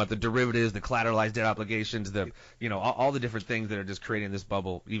talking about the derivatives, the collateralized debt obligations, all the different things that are just creating this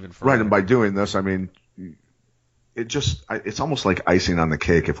bubble even further. Right, and by doing this, I mean, it's almost like icing on the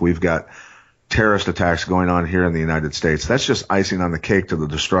cake if we've got terrorist attacks going on here in the United States. That's just icing on the cake to the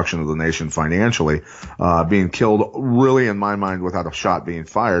destruction of the nation financially, being killed really, in my mind, without a shot being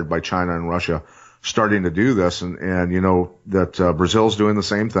fired by China and Russia starting to do this. And you know that Brazil's doing the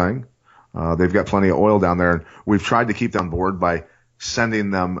same thing. They've got plenty of oil down there, and we've tried to keep them on board by sending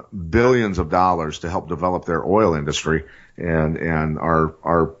them billions of dollars to help develop their oil industry and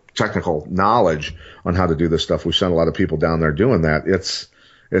our technical knowledge on how to do this stuff. We've sent a lot of people down there doing that.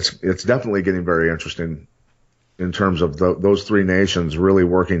 It's definitely getting very interesting in terms of those three nations really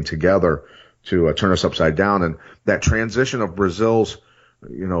working together to turn us upside down. And that transition of Brazil's,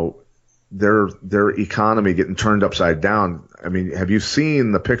 you know, their economy getting turned upside down. I mean, have you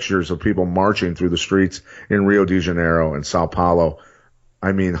seen the pictures of people marching through the streets in Rio de Janeiro and Sao Paulo?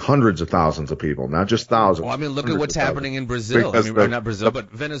 I mean, hundreds of thousands of people, not just thousands. Well, I mean, look at what's happening in Brazil. I mean, not Brazil,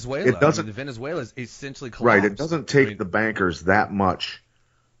 but Venezuela. It doesn't, Venezuela is essentially collapsed. Right. It doesn't take the bankers that much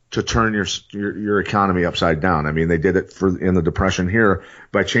to turn your economy upside down. I mean, they did it in the Depression here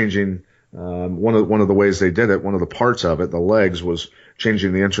by changing one of the ways they did it. One of the parts of it, the legs, was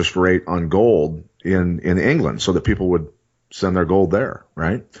changing the interest rate on gold in England so that people would send their gold there,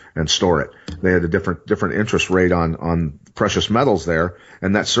 right, and store it. They had a different interest rate on precious metals there,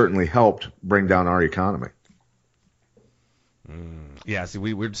 and that certainly helped bring down our economy. Yeah, see,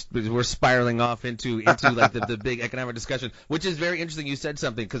 we're spiraling off into like the big economic discussion, which is very interesting. You said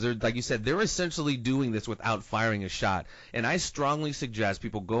something because, like you said, they're essentially doing this without firing a shot. And I strongly suggest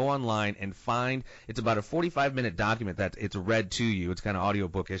people go online and find. It's about a 45-minute document that it's read to you. It's kind of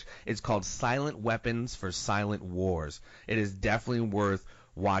audiobookish. It's called "Silent Weapons for Silent Wars." It is definitely worth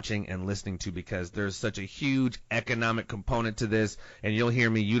watching and listening to because there's such a huge economic component to this, and you'll hear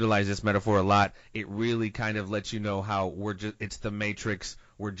me utilize this metaphor a lot. It really kind of lets you know how it's the Matrix.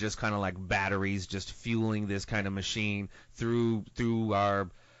 We're just kind of like batteries just fueling this kind of machine through our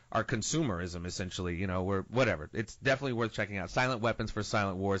consumerism, essentially. You know, we're whatever. It's definitely worth checking out. Silent Weapons for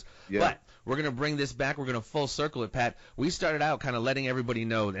Silent Wars. Yeah. But we're going to bring this back. We're going to full circle it, Pat. We started out kind of letting everybody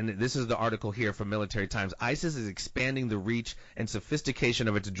know, and this is the article here from Military Times. ISIS is expanding the reach and sophistication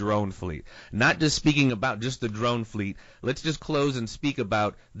of its drone fleet. Not just speaking about just the drone fleet. Let's just close and speak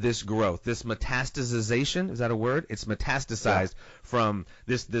about this growth, this metastasization. Is that a word? It's metastasized from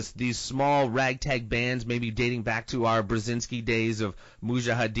these small ragtag bands, maybe dating back to our Brzezinski days of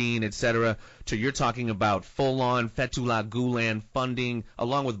Mujahideen, etc., to you're talking about full-on Fethullah Gulen funding,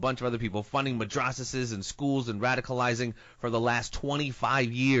 along with a bunch of other people, funding madrasas and schools and radicalizing for the last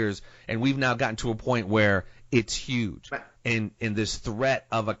 25 years. And we've now gotten to a point where it's huge. And this threat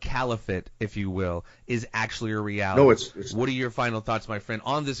of a caliphate, if you will, is actually a reality. No, it's What are your final thoughts, my friend,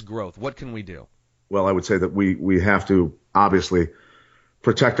 on this growth? What can we do? Well, I would say that we have to obviously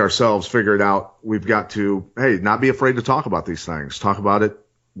protect ourselves, figure it out. We've got to, not be afraid to talk about these things. Talk about it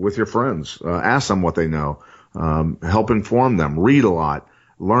with your friends. Ask them what they know. Help inform them. Read a lot.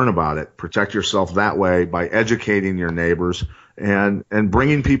 Learn about it. Protect yourself that way by educating your neighbors and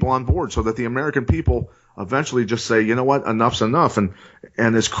bringing people on board so that the American people eventually just say, you know what, enough's enough. And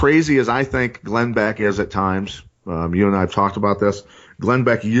as crazy as I think Glenn Beck is at times, you and I have talked about this. Glenn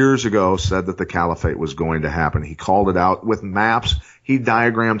Beck years ago said that the caliphate was going to happen. He called it out with maps. He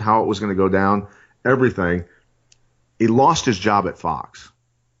diagrammed how it was going to go down, everything. He lost his job at Fox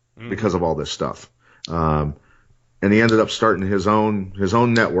because of all this stuff. And he ended up starting his own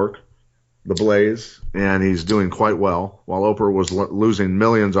network, The Blaze, and he's doing quite well. While Oprah was losing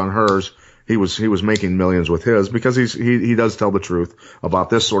millions on hers, he was making millions with his because he does tell the truth about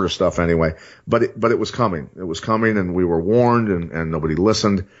this sort of stuff anyway. But it was coming. It was coming, and we were warned, and nobody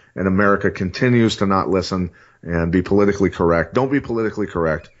listened. And America continues to not listen and be politically correct. Don't be politically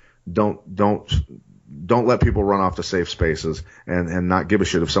correct. Don't let people run off to safe spaces and not give a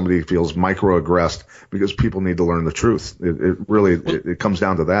shit if somebody feels microaggressed, because people need to learn the truth. It really comes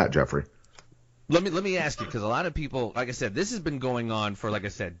down to that, Jeffrey. Let me ask you, because a lot of people, like I said, this has been going on for, like I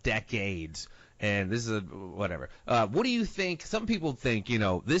said, decades, and this is whatever. What do you think? Some people think,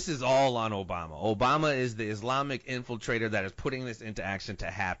 this is all on Obama. Obama is the Islamic infiltrator that is putting this into action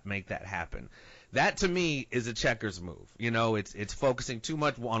to make that happen. That, to me, is a checkers move. It's focusing too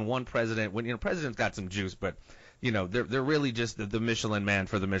much on one president. When president's got some juice, but they're really just the Michelin man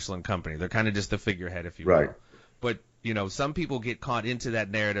for the Michelin company. They're kind of just the figurehead, if you will. Right. But some people get caught into that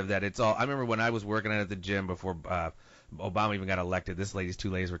narrative that it's all. I remember when I was working at the gym before Obama even got elected.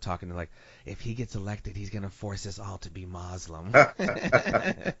 Two ladies were talking to if he gets elected, he's gonna force us all to be Muslim.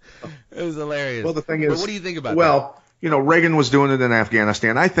 It was hilarious. Well, the thing is, but what do you think about that? Well, Reagan was doing it in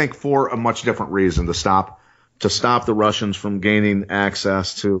Afghanistan. I think for a much different reason, to stop the Russians from gaining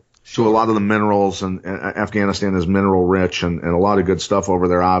access to a lot of the minerals, and Afghanistan is mineral rich and a lot of good stuff over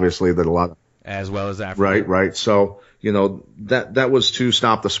there, obviously, that a lot of as well as Africa. Right. So, that was to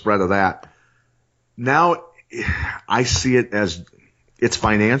stop the spread of that. Now I see it as it's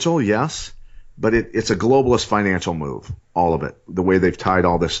financial, yes, but it's a globalist financial move, all of it, the way they've tied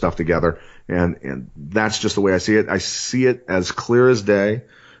all this stuff together. And that's just the way I see it. I see it as clear as day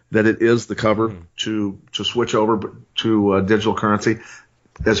that it is the cover to switch over to digital currency.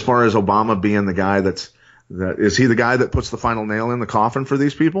 As far as Obama being the guy is he the guy that puts the final nail in the coffin for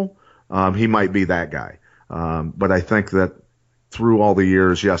these people? He might be that guy. But I think that through all the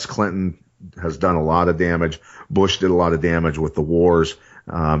years, yes, Clinton has done a lot of damage. Bush did a lot of damage with the wars.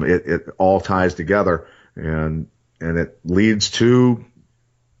 It all ties together, and it leads to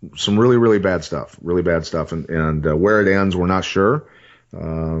some really, really bad stuff. And where it ends, we're not sure.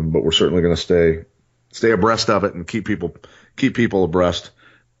 But we're certainly going to stay abreast of it and keep people abreast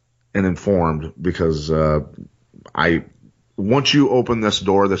and informed, because once you open this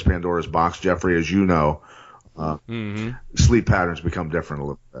Pandora's box, Jeffrey, as you know, sleep patterns become different a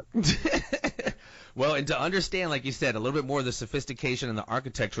little bit. Well, and to understand, like you said, a little bit more of the sophistication and the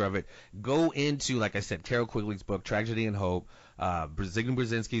architecture of it, go into, like I said, Carol Quigley's book, Tragedy and Hope, Zygmunt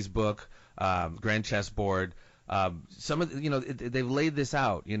Brzezinski's book, Grand Chessboard. Some of they've laid this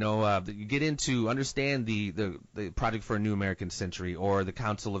out. You get into understand the Project for a New American Century, or the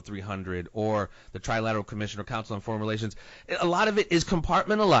Council of 300, or the Trilateral Commission or Council on Foreign Relations. A lot of it is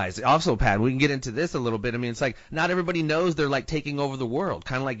compartmentalized. Also, Pat, we can get into this a little bit. I mean, it's like not everybody knows they're like taking over the world,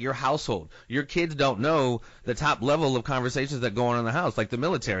 kind of like your household. Your kids don't know the top level of conversations that go on in the house, like the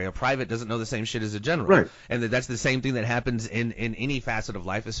military. A private doesn't know the same shit as a general. Right. And that's the same thing that happens in any facet of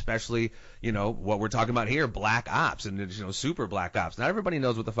life, especially what we're talking about here, black ops and super black ops. Not everybody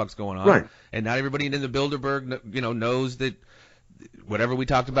knows what the fuck's going on, right? And not everybody in the Bilderberg knows that whatever we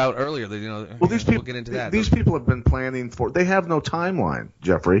talked about earlier. Well, these people, we'll get into that. These people have been planning for. They have no timeline,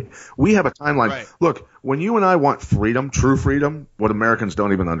 Jeffrey. We have a timeline. Right. Look, when you and I want freedom, true freedom, what Americans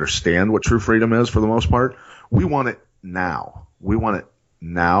don't even understand what true freedom is for the most part. We want it now. We want it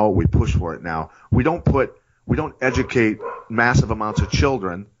now. We push for it now. We don't educate massive amounts of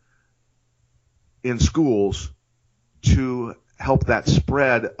children in schools to help that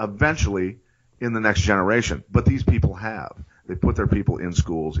spread eventually in the next generation. But these people have. They put their people in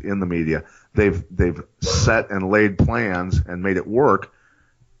schools, in the media. They've set and laid plans and made it work.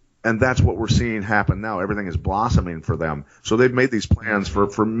 And that's what we're seeing happen now. Everything is blossoming for them. So they've made these plans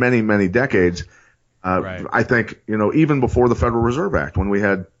for many, many decades. Right. I think, even before the Federal Reserve Act, when we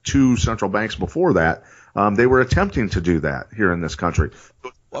had two central banks before that, they were attempting to do that here in this country.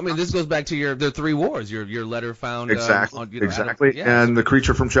 Well, I mean, this goes back to the three wars. Your letter found exactly. Yes. And the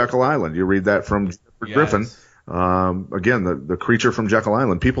Creature from Jekyll Island. You read that from Griffin. Again, the Creature from Jekyll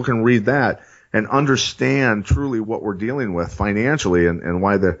Island. People can read that and understand truly what we're dealing with financially, and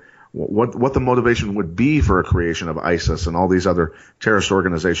why what the motivation would be for a creation of ISIS and all these other terrorist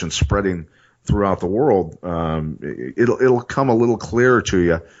organizations spreading throughout the world. It'll come a little clearer to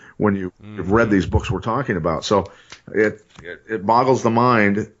you when you've read these books we're talking about. So it boggles the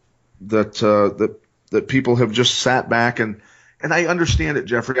mind that people have just sat back and I understand it,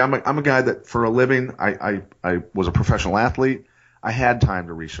 Jeffrey. I'm a guy that for a living, I was a professional athlete. I had time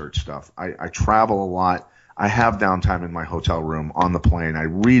to research stuff. I travel a lot. I have downtime in my hotel room, on the plane. I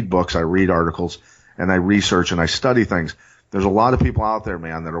read books, I read articles, and I research and I study things. There's a lot of people out there,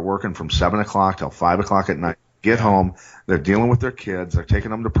 man, that are working from 7 o'clock till 5 o'clock at night. Get home, they're dealing with their kids, they're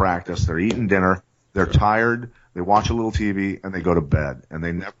taking them to practice, they're eating dinner, they're tired, they watch a little TV, and they go to bed. And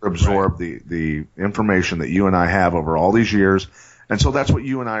they never absorb the information that you and I have over all these years. And so that's what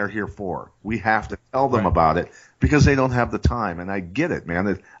you and I are here for. We have to tell them about it because they don't have the time. And I get it,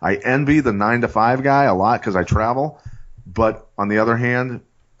 man. I envy the 9-to-5 guy a lot because I travel. But on the other hand,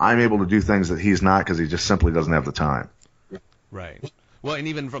 I'm able to do things that he's not because he just simply doesn't have the time. Right. Well, and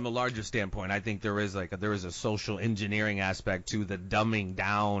even from a larger standpoint, I think there is a social engineering aspect to the dumbing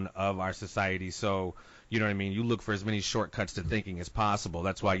down of our society. So, you know what I mean? You look for as many shortcuts to thinking as possible.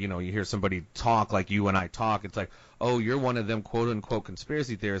 That's why, you hear somebody talk like you and I talk. It's like, oh, you're one of them quote unquote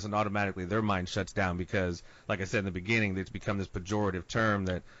conspiracy theorists, and automatically their mind shuts down because, like I said in the beginning, it's become this pejorative term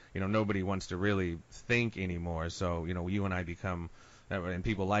that, nobody wants to really think anymore. So, you and I become, and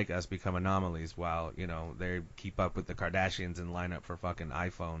people like us become anomalies while, they keep up with the Kardashians and line up for fucking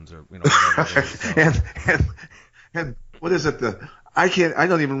iPhones or, whatever it is, so. and what is it? I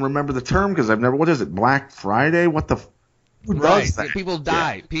don't even remember the term because what is it? Black Friday? What the? Who does that? People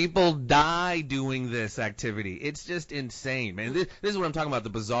die. Yeah. People die doing this activity. It's just insane, man. This is what I'm talking about, the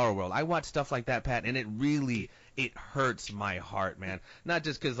bizarre world. I watch stuff like that, Pat, and it it hurts my heart, man. Not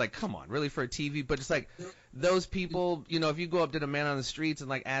just because, like, come on, really, for a TV, but it's like those people, you know, if you go up to the man on the streets and,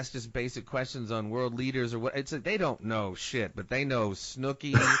 like, ask just basic questions on world leaders or what, it's like they don't know shit, but they know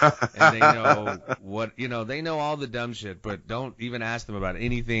Snooki and they know what, you know, they know all the dumb shit, but don't even ask them about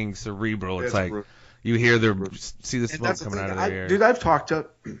anything cerebral. It's like you hear see the smoke coming out of their ears. Dude, I've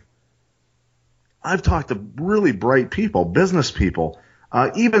talked to really bright people, business people,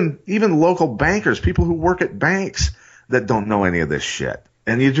 even local bankers, people who work at banks that don't know any of this shit.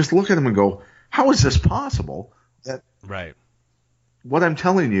 And you just look at them and go, how is this possible that what I'm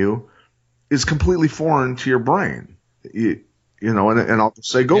telling you is completely foreign to your brain? You know, and I'll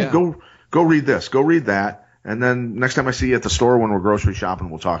just say, go read this, go read that. And then next time I see you at the store when we're grocery shopping,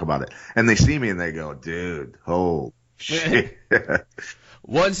 we'll talk about it. And they see me and they go, dude, holy shit.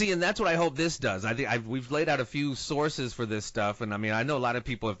 Well, see, and that's what I hope this does. I think we've laid out a few sources for this stuff, and I mean, I know a lot of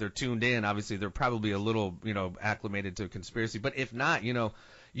people, if they're tuned in, obviously they're probably a little, you know, acclimated to conspiracy. But if not, you know,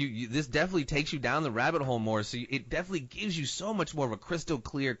 this definitely takes you down the rabbit hole more. So it definitely gives you so much more of a crystal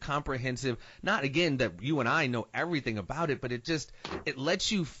clear, comprehensive. Not again that you and I know everything about it, but it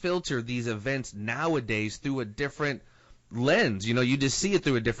lets you filter these events nowadays through a different lens. You know, you just see it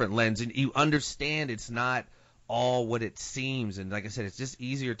through a different lens, and you understand it's not all what it seems. And like I said, it's just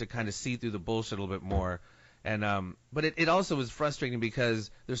easier to kind of see through the bullshit a little bit more. And but it also is frustrating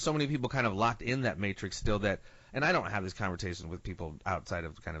because there's so many people kind of locked in that matrix still that, and I don't have this conversation with people outside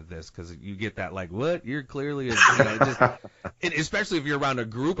of kind of this, because you get that like, what, you're clearly you know, especially if you're around a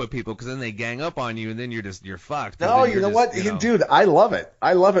group of people, because then they gang up on you and then you're fucked. No, you know what, dude, I love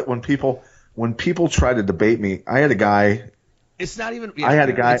it when people try to debate me. I had a guy. It's not even. I had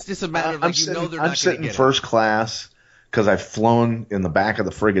a guy. It's just a matter of, like, they're not going to get it. I'm sitting first class because I've flown in the back of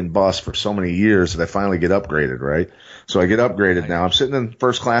the friggin' bus for so many years that I finally get upgraded, right? So I get upgraded now. I'm sitting in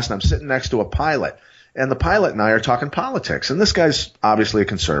first class and I'm sitting next to a pilot, and the pilot and I are talking politics. And this guy's obviously a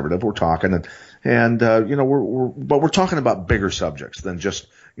conservative. We're talking and you know we're talking about bigger subjects than just,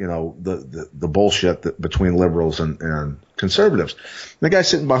 you know, the bullshit between liberals and conservatives. And the guy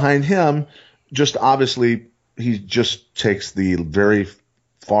sitting behind him just obviously. He just takes the very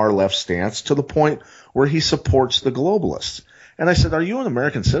far left stance to the point where he supports the globalists. And I said, are you an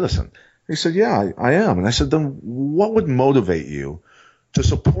American citizen? He said, yeah, I am. And I said, then what would motivate you to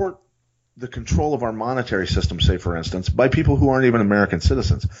support the control of our monetary system, say, for instance, by people who aren't even American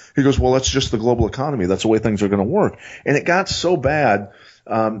citizens? He goes, well, that's just the global economy. That's the way things are going to work. And it got so bad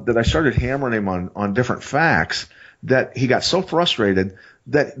that I started hammering him on different facts that he got so frustrated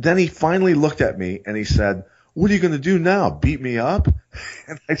that then he finally looked at me and he said, what are you going to do now? Beat me up?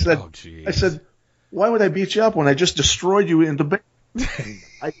 And I said, why would I beat you up when I just destroyed you in debate?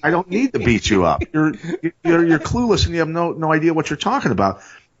 I don't need to beat you up. You're clueless and you have no idea what you're talking about.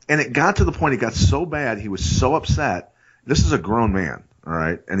 And it got to the point, it got so bad, he was so upset. This is a grown man, all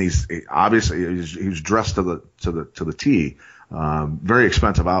right, and he's dressed to the T, very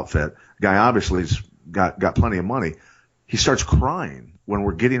expensive outfit. Guy obviously has got plenty of money. He starts crying when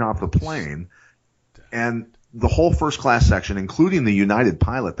we're getting off the plane, and the whole first class section, including the United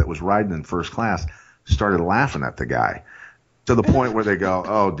pilot that was riding in first class, started laughing at the guy to the point where they go,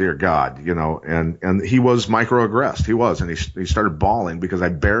 oh, dear God, you know, and he was microaggressed. He was, and he started bawling because I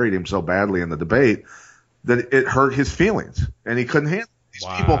buried him so badly in the debate that it hurt his feelings, and he couldn't handle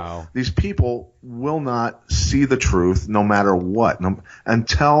it. These people will not see the truth no matter what.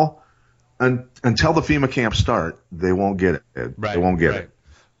 Until the FEMA camps start, they won't get it. They won't get it.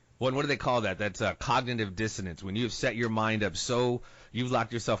 Well, what do they call that? That's cognitive dissonance. When you've set your mind up so you've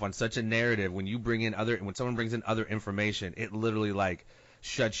locked yourself on such a narrative, when someone brings in other information, it literally like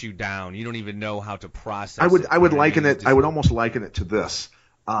shuts you down. You don't even know how to process. I would liken it. I would almost liken it to this.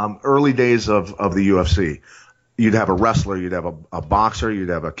 Early days of the UFC. You'd have a wrestler, you'd have a boxer, you'd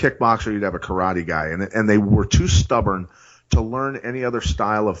have a kickboxer, you'd have a karate guy, and they were too stubborn to learn any other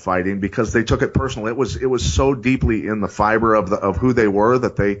style of fighting because they took it personal. It was so deeply in the fiber of who they were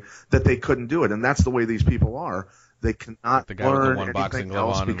that they couldn't do it. And that's the way these people are. They cannot learn anything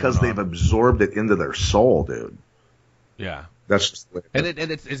else because they've absorbed it into their soul, dude. Yeah. That's just the way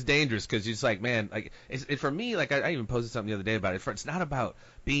it's dangerous because it's like, man, like for me, like I even posted something the other day about it. It's not about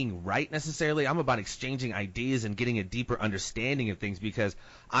being right necessarily. I'm about exchanging ideas and getting a deeper understanding of things because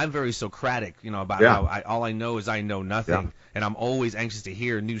I'm very Socratic, you know, about how all I know is I know nothing, and I'm always anxious to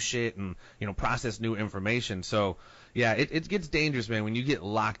hear new shit and, you know, process new information. So yeah, it gets dangerous, man, when you get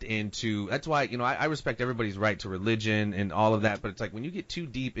locked into. That's why, you know, I respect everybody's right to religion and all of that, but it's like when you get too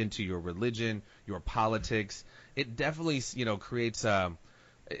deep into your religion, your politics, it definitely, you know, creates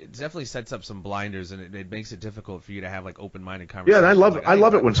it definitely sets up some blinders, and it makes it difficult for you to have like open-minded conversations. Yeah, and I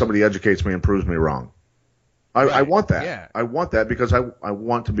love it when somebody educates me and proves me wrong. I want that. Yeah. I want that because I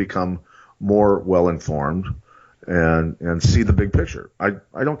want to become more well informed and see the big picture.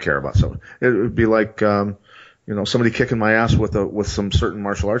 I don't care about something. It would be like somebody kicking my ass with some certain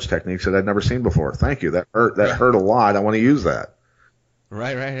martial arts techniques that I'd never seen before. Thank you. That hurt a lot. I want to use that.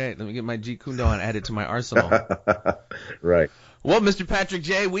 Right. Let me get my Jeet Kune Do and add it to my arsenal. Right. Well, Mr. Patrick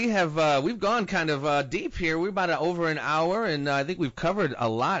J, we've gone kind of deep here. We're about over an hour, and I think we've covered a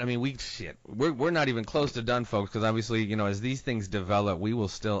lot. I mean, we're not even close to done, folks, because obviously, as these things develop, we will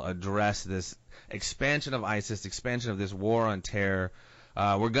still address this expansion of ISIS, expansion of this war on terror.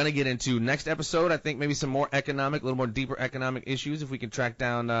 We're going to get into next episode, I think, maybe some more a little more deeper economic issues if we can track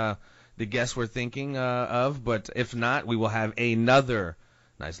down the guests we're thinking of. But if not, we will have another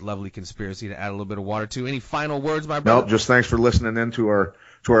nice, lovely conspiracy to add a little bit of water to. Any final words, my brother? Nope, just thanks for listening in to our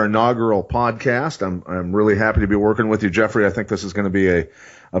inaugural podcast. I'm really happy to be working with you, Jeffrey. I think this is going to be a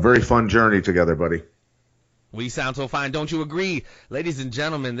very fun journey together, buddy. We sound so fine, don't you agree? Ladies and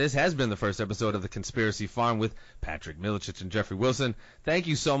gentlemen, this has been the first episode of The Conspiracy Farm with Patrick Milicic and Jeffrey Wilson. Thank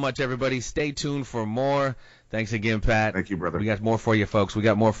you so much, everybody. Stay tuned for more. Thanks again, Pat. Thank you, brother. We got more for you, folks. We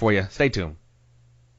got more for you. Stay tuned.